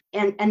win.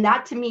 And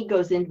that to me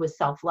goes in with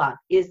self-love,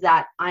 is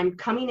that I'm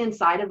coming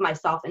inside of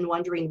myself and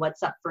wondering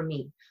what's up for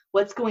me,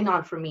 what's going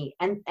on for me.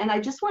 And I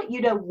just want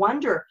you to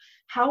wonder,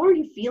 how are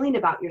you feeling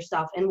about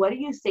yourself? And what are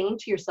you saying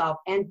to yourself?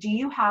 And do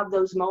you have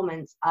those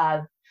moments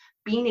of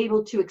being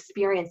able to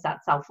experience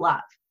that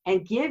self-love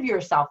and give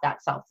yourself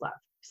that self-love?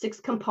 6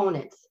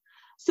 components.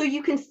 So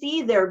you can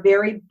see they're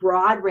very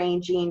broad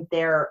ranging.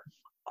 They're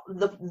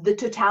the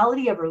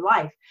totality of your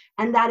life,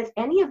 and that if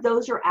any of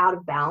those are out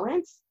of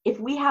balance, if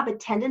we have a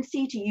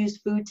tendency to use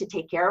food to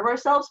take care of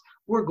ourselves,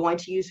 we're going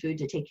to use food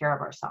to take care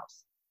of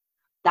ourselves.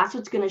 That's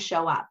what's going to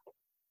show up.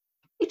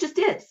 It just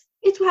is.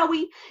 It's how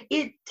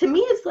to me,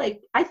 it's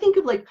like, I think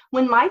of like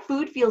when my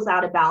food feels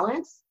out of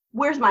balance,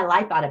 where's my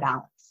life out of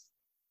balance?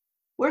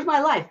 Where's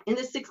my life? In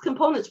the 6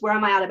 components, where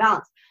am I out of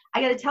balance?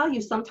 I got to tell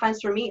you,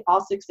 sometimes for me,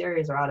 all 6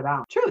 areas are out of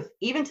balance. Truth,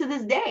 even to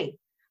this day.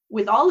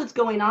 With all that's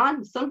going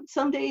on,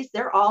 some days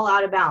they're all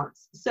out of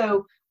balance.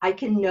 So I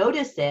can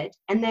notice it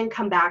and then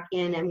come back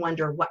in and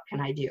wonder, what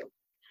can I do?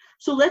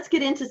 So let's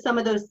get into some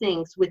of those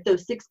things with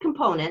those 6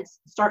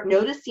 components. Start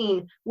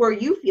noticing where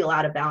you feel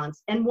out of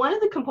balance. And one of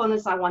the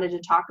components I wanted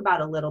to talk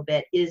about a little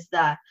bit is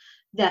the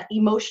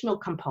emotional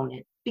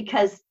component.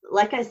 Because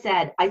like I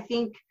said, I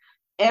think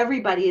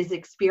everybody is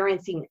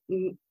experiencing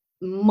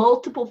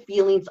multiple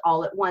feelings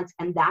all at once,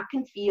 and that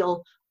can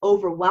feel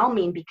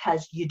overwhelming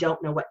because you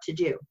don't know what to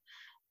do.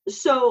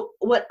 So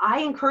what I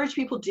encourage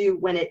people to do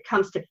when it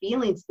comes to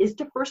feelings is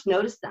to first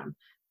notice them.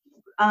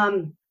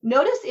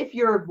 Notice if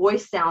your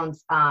voice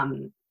sounds,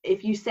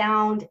 if you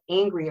sound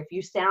angry, if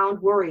you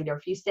sound worried, or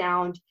if you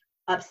sound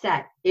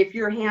upset, if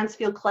your hands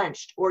feel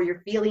clenched or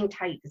you're feeling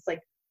tight. It's like,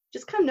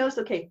 just kind of notice,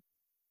 okay,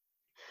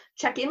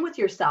 check in with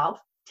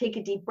yourself, take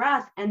a deep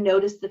breath and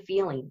notice the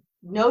feeling.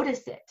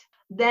 Notice it.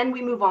 Then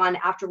we move on.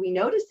 After we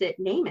notice it,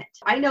 name it.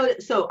 I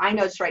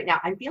notice right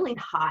now, I'm feeling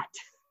hot.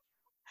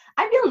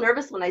 I feel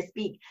nervous when I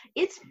speak.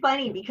 It's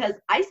funny because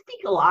I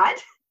speak a lot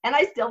and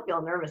I still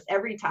feel nervous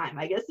every time.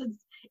 I guess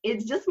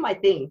it's just my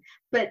thing.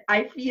 But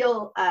I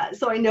feel,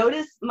 so I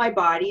notice my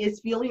body is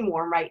feeling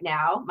warm right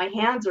now. My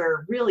hands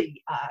are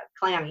really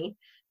clammy.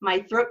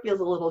 My throat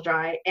feels a little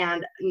dry,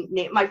 and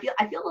I feel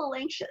a little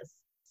anxious.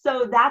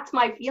 So that's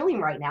my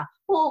feeling right now.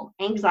 Well,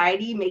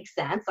 anxiety makes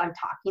sense. I'm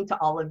talking to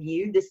all of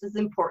you. This is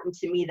important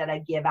to me that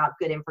I give out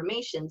good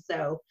information.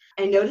 So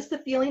I notice the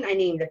feeling, I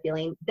name the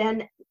feeling,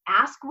 then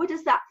ask, what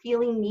does that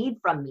feeling need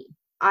from me?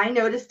 I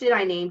noticed it,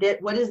 I named it.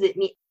 What does it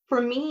mean?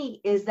 For me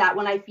is that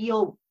when I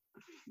feel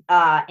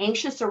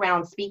anxious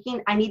around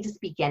speaking, I need to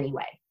speak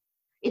anyway.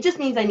 It just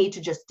means I need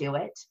to just do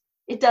it.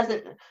 It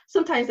doesn't,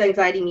 sometimes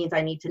anxiety means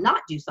I need to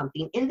not do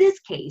something. In this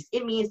case,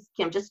 it means,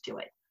 Kim, just do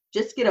it.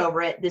 Just get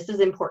over it. This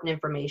is important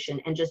information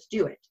and just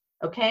do it.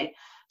 Okay.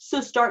 So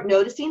start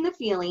noticing the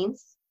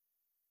feelings,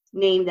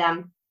 name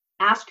them,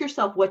 ask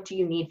yourself, what do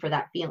you need for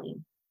that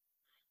feeling?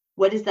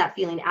 What is that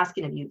feeling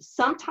asking of you?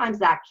 Sometimes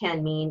that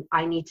can mean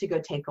I need to go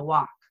take a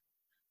walk.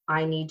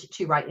 I need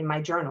to write in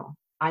my journal.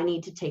 I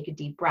need to take a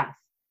deep breath.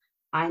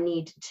 I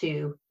need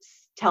to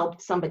tell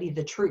somebody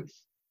the truth.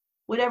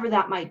 Whatever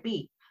that might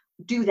be,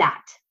 do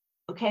that.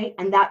 Okay.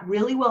 And that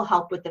really will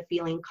help with the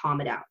feeling, calm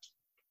it out.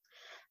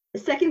 The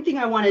second thing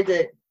I wanted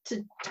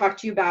to talk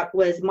to you about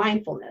was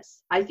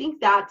mindfulness. I think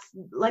that's,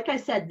 like I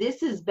said, this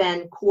has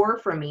been core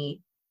for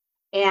me,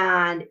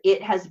 and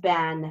it has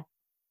been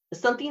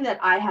something that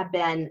I have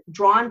been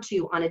drawn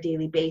to on a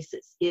daily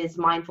basis is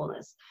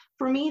mindfulness.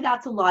 For me,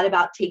 that's a lot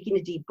about taking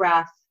a deep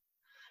breath,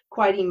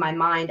 quieting my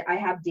mind. I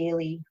have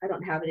daily, I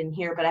don't have it in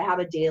here, but I have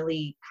a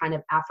daily kind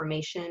of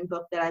affirmation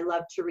book that I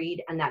love to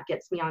read, and that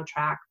gets me on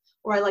track.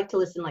 Or I like to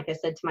listen, like I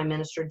said, to my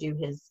minister do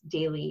his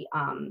daily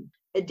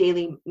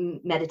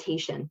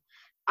meditation.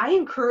 I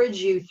encourage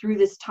you through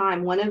this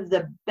time, one of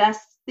the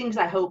best things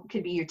I hope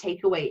could be your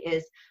takeaway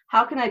is,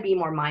 how can I be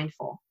more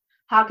mindful?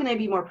 How can I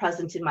be more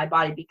present in my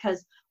body?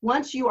 Because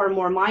once you are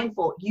more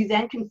mindful, you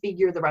then can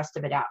figure the rest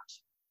of it out.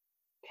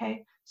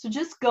 Okay. So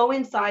just go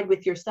inside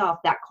with yourself,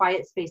 that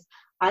quiet space.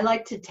 I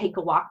like to take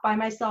a walk by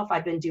myself.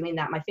 I've been doing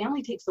that. My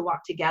family takes a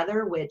walk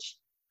together, which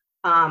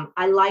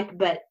I like,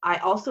 but I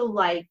also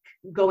like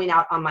going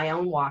out on my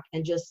own walk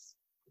and just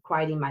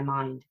quieting my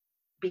mind,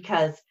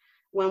 because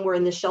when we're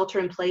in the shelter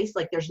in place,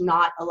 like there's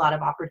not a lot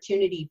of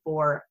opportunity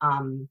for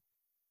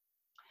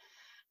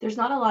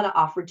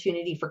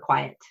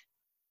quiet.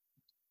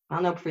 I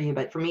don't know for you,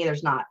 but for me,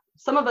 there's not.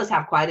 Some of us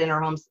have quiet in our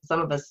homes.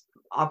 Some of us,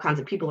 all kinds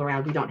of people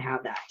around, we don't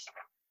have that.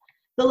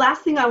 The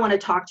last thing I want to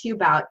talk to you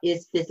about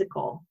is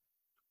physical.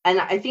 And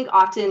I think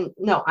often,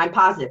 no, I'm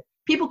positive,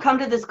 people come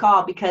to this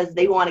call because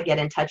they want to get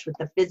in touch with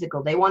the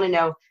physical. They want to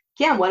know,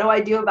 Kim, what do I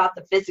do about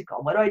the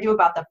physical? What do I do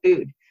about the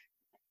food?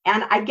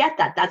 And I get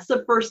that. That's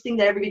the first thing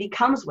that everybody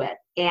comes with.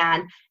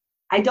 And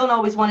I don't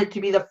always want it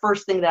to be the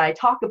first thing that I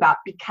talk about,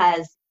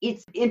 because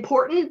it's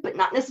important, but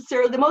not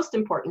necessarily the most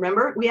important.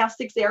 Remember, we have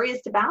 6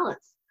 areas to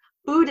balance.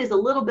 Food is a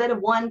little bit of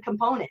one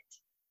component,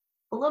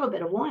 a little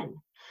bit of one.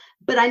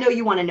 But I know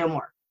you want to know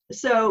more.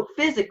 So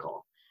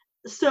physical.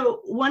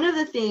 So one of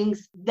the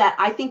things that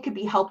I think could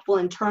be helpful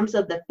in terms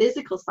of the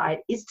physical side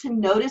is to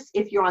notice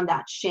if you're on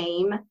that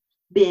shame,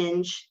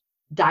 binge,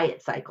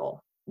 diet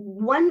cycle.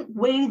 One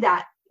way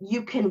that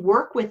you can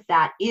work with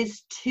that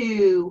is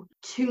to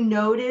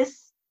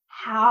notice,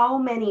 how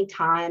many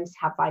times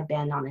have I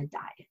been on a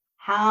diet?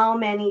 How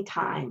many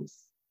times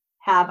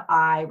have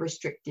I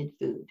restricted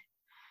food?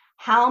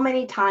 How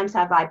many times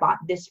have I bought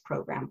this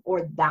program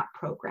or that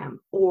program,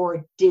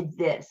 or did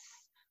this,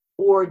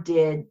 or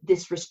did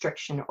this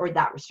restriction or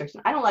that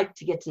restriction? I don't like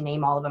to get to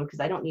name all of them because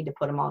I don't need to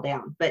put them all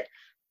down, but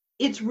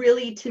it's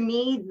really, to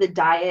me, the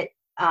diet.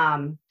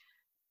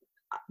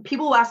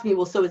 People will ask me,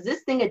 well, so is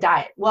this thing a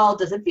diet? Well,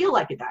 does it feel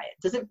like a diet?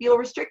 Does it feel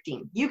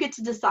restricting? You get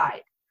to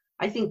decide.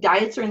 I think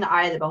diets are in the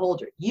eye of the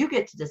beholder. You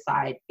get to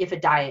decide if a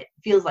diet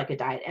feels like a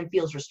diet and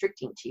feels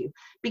restricting to you,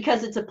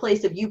 because it's a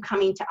place of you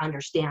coming to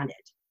understand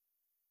it.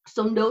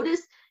 So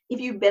notice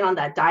if you've been on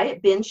that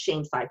diet, binge,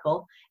 shame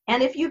cycle,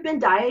 and if you've been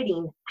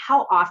dieting,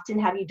 how often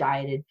have you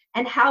dieted,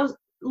 and how's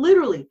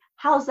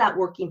that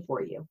working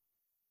for you?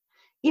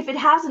 If it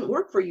hasn't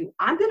worked for you,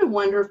 I'm going to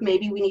wonder if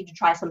maybe we need to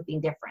try something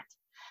different.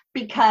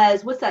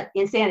 Because what's that?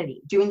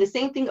 Insanity. Doing the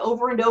same thing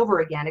over and over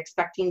again,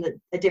 expecting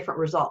a different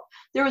result.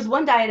 There was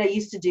one diet I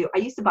used to do. I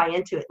used to buy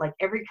into it like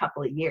every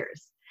couple of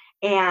years.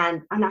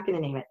 And I'm not going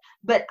to name it.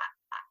 But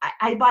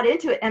I bought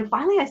into it. And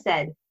finally I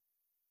said,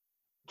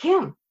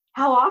 Kim,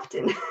 how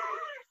often? How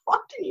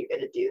often are you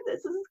going to do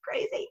this? This is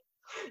crazy.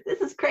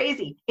 This is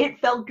crazy. It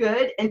felt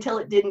good until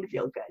it didn't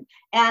feel good.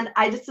 And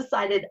I just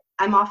decided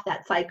I'm off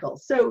that cycle.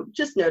 So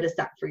just notice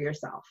that for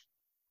yourself.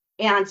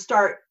 And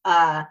start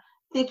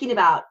thinking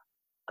about,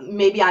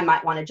 maybe I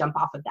might want to jump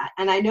off of that.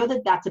 And I know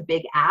that that's a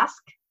big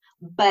ask,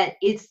 but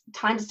it's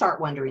time to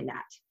start wondering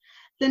that.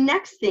 The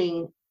next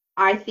thing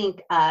I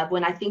think of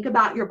when I think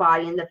about your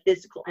body and the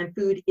physical and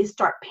food is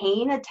start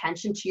paying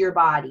attention to your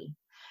body.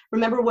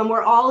 Remember, when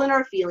we're all in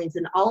our feelings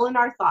and all in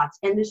our thoughts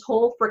and this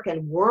whole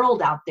freaking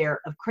world out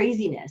there of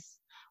craziness,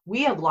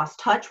 we have lost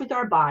touch with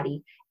our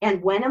body.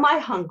 And when am I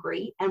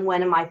hungry and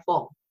when am I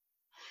full?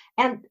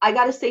 And I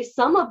got to say,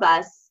 some of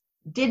us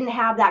didn't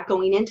have that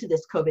going into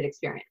this COVID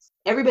experience.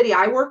 Everybody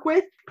I work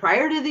with,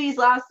 prior to these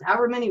last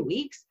however many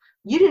weeks,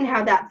 you didn't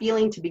have that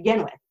feeling to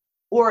begin with,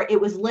 or it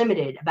was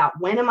limited about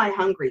when am I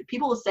hungry.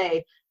 People will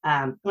say,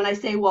 when I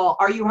say, well,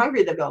 are you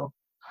hungry? They'll go,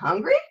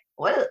 hungry?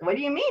 What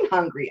do you mean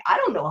hungry? I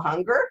don't know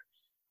hunger.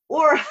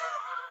 Or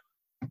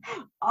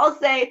I'll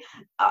say,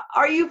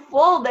 are you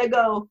full? They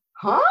go,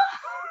 huh?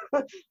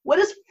 What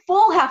does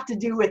full have to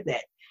do with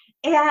it?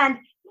 And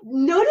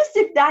notice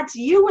if that's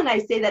you when I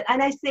say that.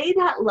 And I say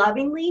that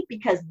lovingly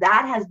because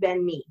that has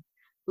been me.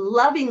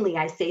 Lovingly,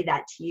 I say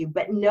that to you.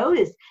 But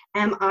notice,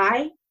 am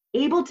I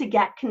able to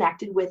get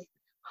connected with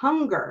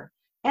hunger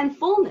and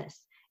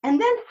fullness? And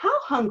then how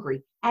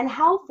hungry and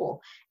how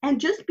full?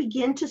 And just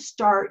begin to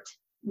start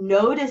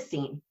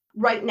noticing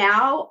Right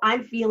now,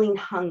 I'm feeling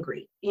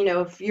hungry. You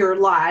know, if you're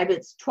live,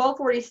 it's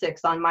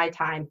 12:46 on my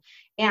time,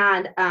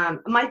 and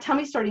my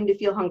tummy's starting to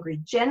feel hungry.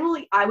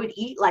 Generally, I would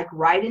eat like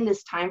right in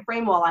this time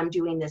frame while I'm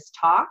doing this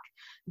talk,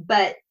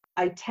 but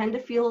I tend to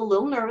feel a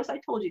little nervous. I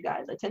told you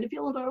guys, I tend to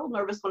feel a little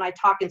nervous when I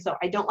talk, and so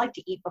I don't like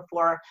to eat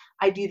before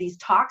I do these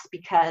talks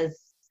because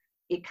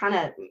it kind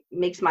of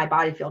makes my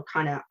body feel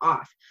kind of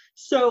off.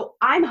 So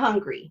I'm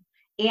hungry,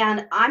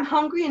 and I'm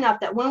hungry enough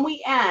that when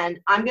we end,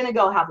 I'm gonna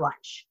go have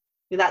lunch.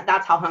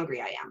 That's how hungry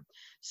I am.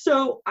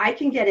 So I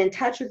can get in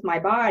touch with my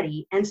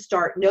body and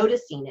start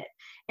noticing it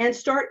and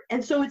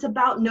so it's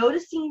about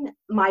noticing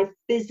my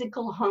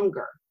physical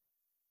hunger.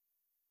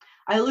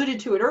 I alluded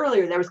to it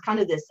earlier. There was kind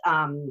of this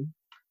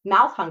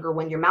mouth hunger.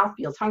 When your mouth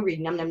feels hungry,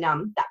 num num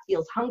num, that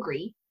feels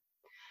hungry.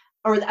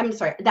 Or I'm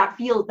sorry,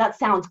 that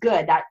sounds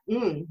good. That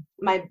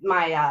my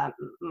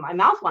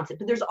mouth wants it.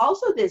 But there's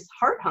also this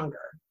heart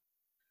hunger,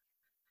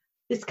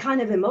 this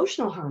kind of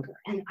emotional hunger,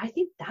 and I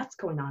think that's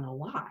going on a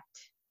lot.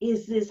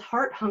 Is this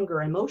heart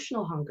hunger,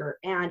 emotional hunger,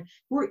 and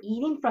we're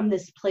eating from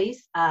this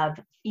place of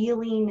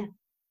feeling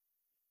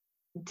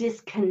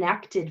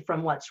disconnected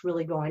from what's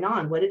really going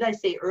on. What did I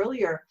say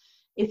earlier?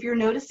 If you're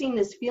noticing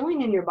this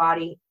feeling in your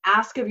body,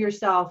 ask of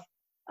yourself,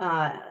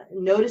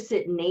 notice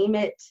it, name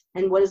it,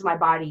 and what does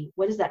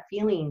that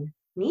feeling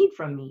need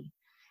from me?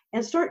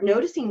 And start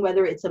noticing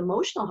whether it's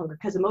emotional hunger,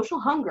 because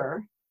emotional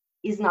hunger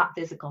is not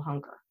physical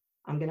hunger.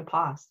 I'm going to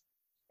pause.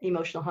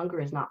 Emotional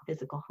hunger is not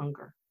physical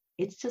hunger.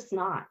 It's just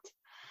not.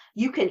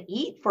 You can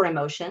eat for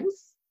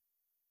emotions,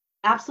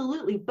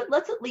 absolutely, but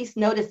let's at least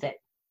notice it.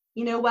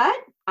 You know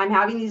what? I'm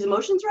having these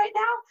emotions right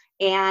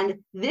now, and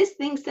this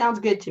thing sounds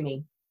good to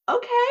me.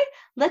 Okay,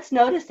 let's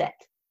notice it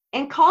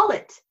and call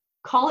it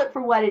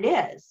for what it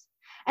is.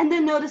 And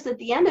then notice at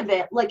the end of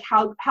it, like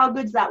how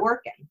good's that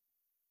working?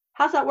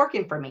 How's that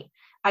working for me?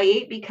 I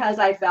ate because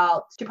I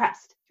felt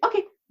depressed.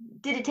 Okay,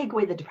 did it take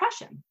away the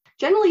depression?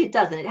 Generally, it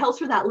doesn't. It helps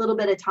for that little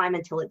bit of time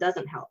until it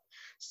doesn't help.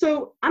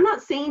 So I'm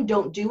not saying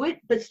don't do it,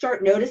 but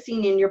start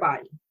noticing in your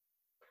body.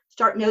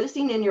 Start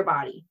noticing in your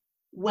body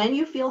when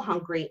you feel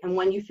hungry and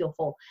when you feel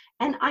full.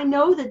 And I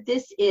know that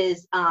this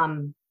is,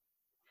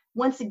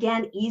 once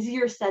again,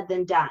 easier said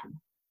than done.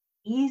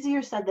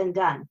 Easier said than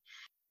done.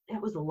 It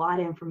was a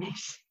lot of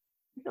information.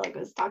 I feel like I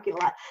was talking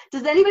a lot.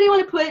 Does anybody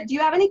want to do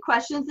you have any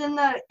questions in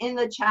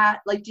the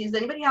chat? Like, does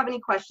anybody have any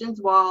questions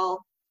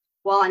while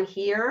I'm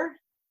here?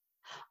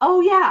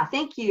 Oh yeah,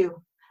 thank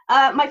you.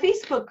 My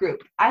Facebook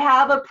group. I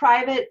have a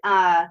private,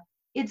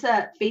 it's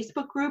a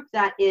Facebook group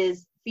that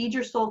is Feed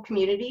Your Soul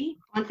Community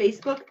on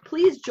Facebook.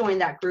 Please join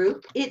that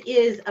group. It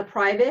is a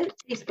private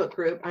Facebook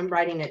group. I'm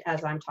writing it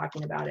as I'm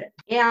talking about it.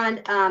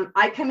 And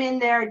I come in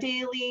there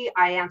daily.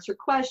 I answer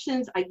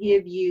questions. I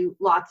give you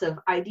lots of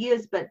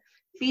ideas, but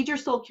Feed Your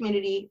Soul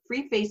Community,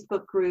 free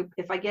Facebook group.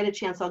 If I get a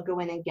chance, I'll go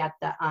in and get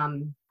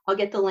I'll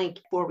get the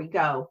link before we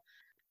go.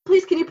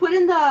 Please, can you put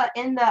in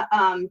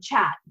the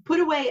chat, put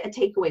away a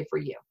takeaway for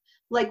you?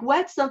 Like,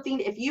 what's something,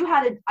 if you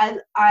had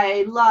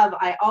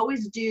I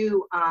always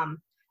do,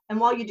 and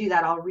while you do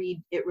that, I'll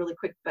read it really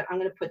quick, but I'm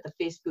going to put the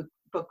Facebook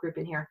book group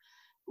in here.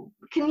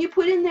 Can you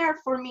put in there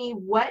for me,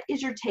 what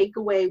is your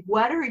takeaway?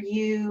 What did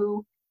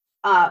you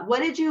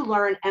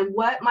learn, and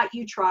what might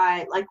you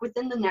try, like,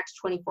 within the next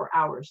 24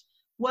 hours?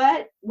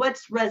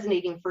 What's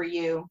resonating for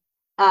you?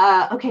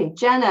 Okay,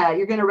 Jenna,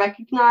 you're going to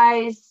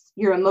recognize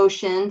your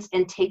emotions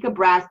and take a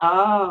breath.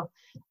 Oh,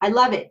 I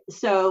love it.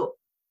 So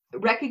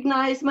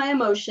recognize my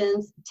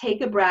emotions,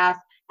 take a breath,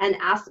 and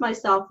ask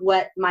myself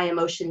what my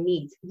emotion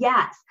needs.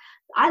 Yes,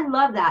 I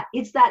love that.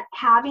 It's that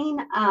having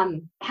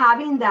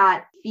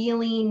that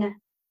feeling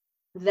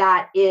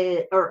that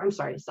is, or I'm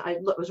sorry, so I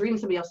was reading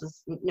somebody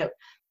else's note.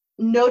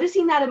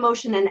 Noticing that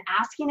emotion and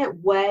asking it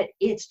what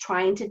it's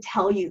trying to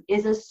tell you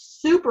is a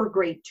super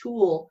great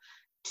tool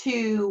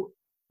to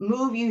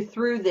move you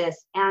through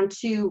this and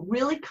to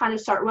really kind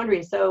of start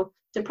wondering. So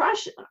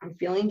depression, I'm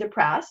feeling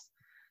depressed.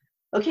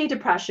 Okay,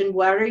 depression,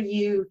 what are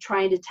you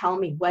trying to tell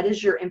me? What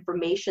is your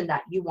information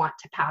that you want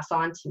to pass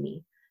on to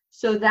me?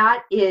 So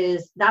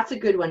that's a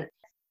good one.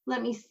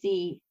 Let me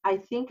see. I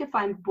think if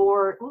I'm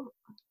bored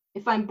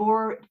and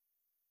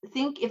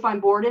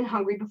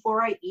hungry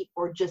before I eat,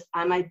 or just,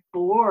 am I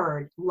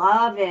bored?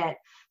 Love it.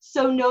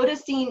 So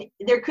noticing,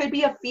 there could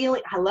be a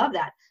feeling, I love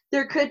that.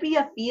 There could be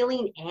a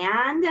feeling,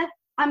 and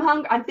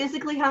I'm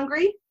physically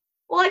hungry.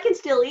 Well, I can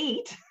still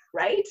eat,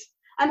 right?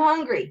 I'm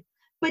hungry.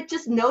 But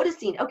just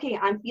noticing, okay,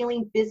 I'm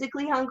feeling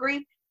physically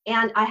hungry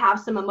and I have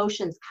some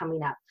emotions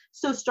coming up.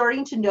 So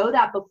starting to know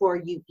that before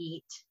you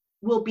eat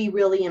will be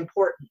really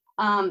important.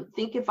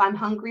 Think if I'm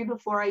hungry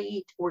before I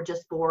eat, or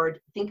just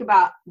bored. Think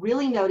about,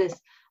 really notice,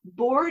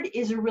 bored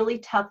is a really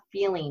tough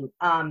feeling.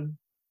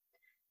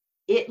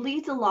 It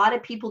leads a lot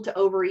of people to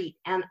overeat.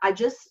 And I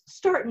just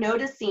start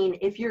noticing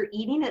if you're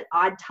eating at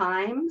odd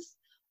times,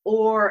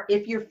 or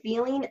if you're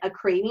feeling a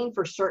craving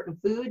for certain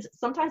foods,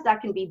 sometimes that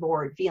can be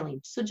bored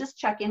feeling. So just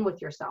check in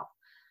with yourself.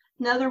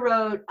 Another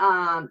road,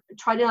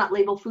 try to not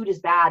label food as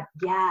bad.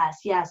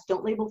 Yes,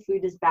 don't label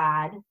food as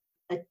bad.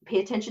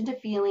 Pay attention to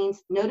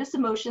feelings, notice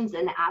emotions,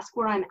 and ask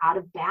where I'm out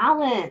of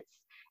balance.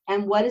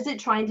 And what is it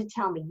trying to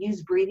tell me?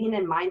 Use breathing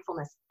and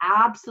mindfulness.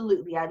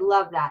 Absolutely. I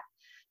love that.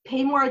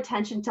 Pay more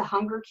attention to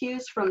hunger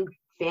cues from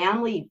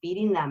family,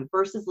 feeding them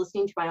versus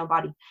listening to my own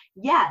body.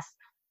 Yes,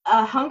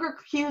 hunger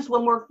cues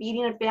when we're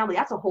feeding a family,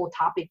 that's a whole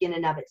topic in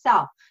and of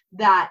itself.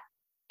 That,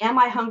 am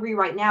I hungry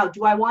right now?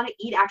 Do I want to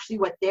eat actually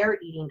what they're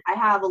eating? I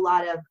have a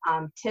lot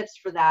of tips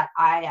for that.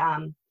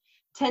 I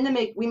tend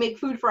to we make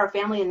food for our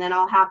family, and then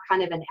I'll have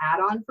kind of an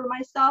add-on for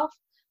myself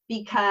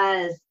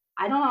because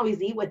I don't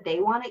always eat what they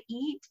want to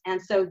eat.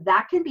 And so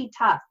that can be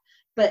tough,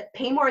 but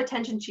pay more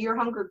attention to your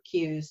hunger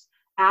cues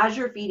as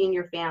you're feeding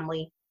your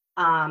family.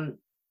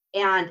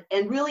 And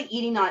really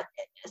eating on,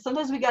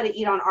 sometimes we got to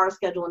eat on our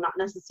schedule and not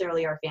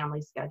necessarily our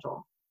family's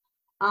schedule.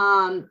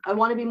 I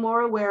want to be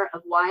more aware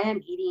of why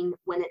I'm eating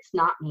when it's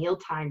not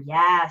mealtime.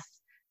 Yes.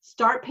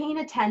 Start paying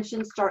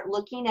attention, start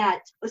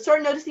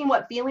noticing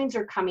what feelings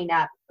are coming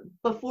up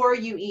before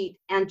you eat,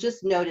 and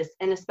just notice,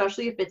 and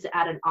especially if it's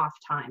at an off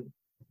time.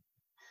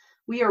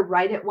 We are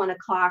right at 1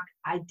 o'clock.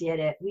 I did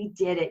it. We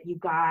did it, you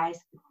guys.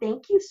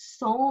 Thank you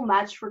so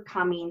much for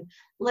coming.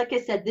 Like I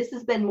said, this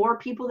has been more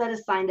people that have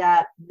signed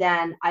up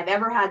than I've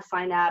ever had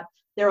sign up.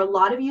 There are a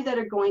lot of you that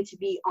are going to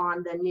be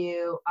on the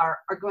new, are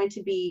going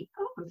to be,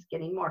 oh, I'm just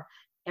getting more.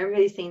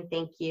 Everybody's saying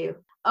thank you.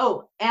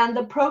 Oh, and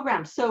the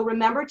program. So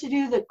remember to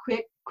do the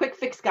quick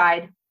fix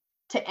guide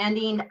to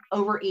ending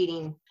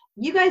overeating.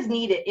 You guys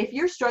need it. If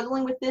you're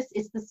struggling with this,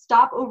 it's the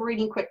Stop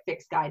Overeating Quick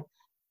Fix Guide.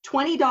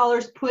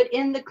 $20, put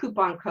in the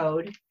coupon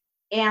code,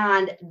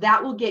 and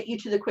that will get you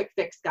to the quick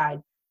fix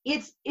guide.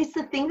 It's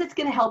the thing that's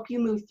going to help you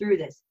move through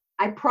this.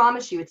 I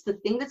promise you, it's the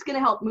thing that's going to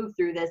help move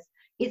through this.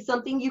 It's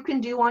something you can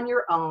do on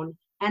your own,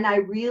 and I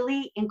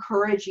really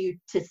encourage you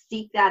to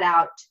seek that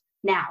out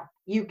now.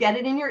 You get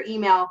it in your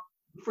email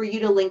for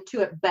you to link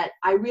to it, but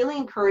I really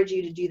encourage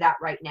you to do that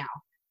right now.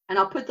 And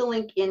I'll put the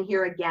link in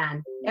here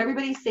again.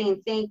 Everybody's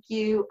saying thank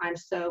you. I'm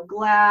so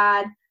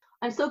glad.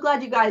 I'm so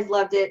glad you guys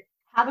loved it.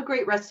 Have a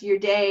great rest of your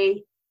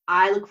day.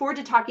 I look forward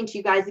to talking to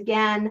you guys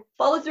again.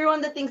 Follow through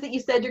on the things that you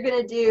said you're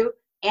going to do,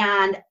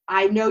 and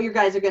I know you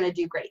guys are going to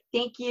do great.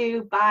 Thank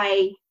you.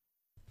 Bye.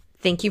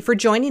 Thank you for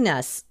joining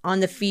us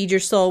on the Feed Your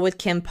Soul with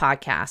Kim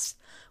podcast.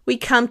 We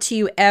come to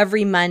you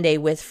every Monday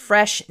with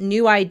fresh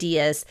new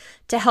ideas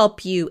to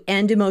help you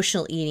end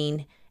emotional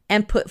eating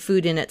and put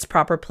food in its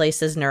proper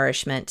place as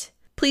nourishment.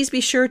 Please be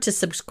sure to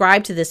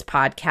subscribe to this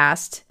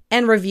podcast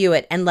and review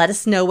it and let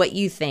us know what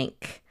you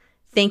think.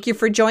 Thank you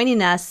for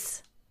joining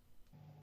us.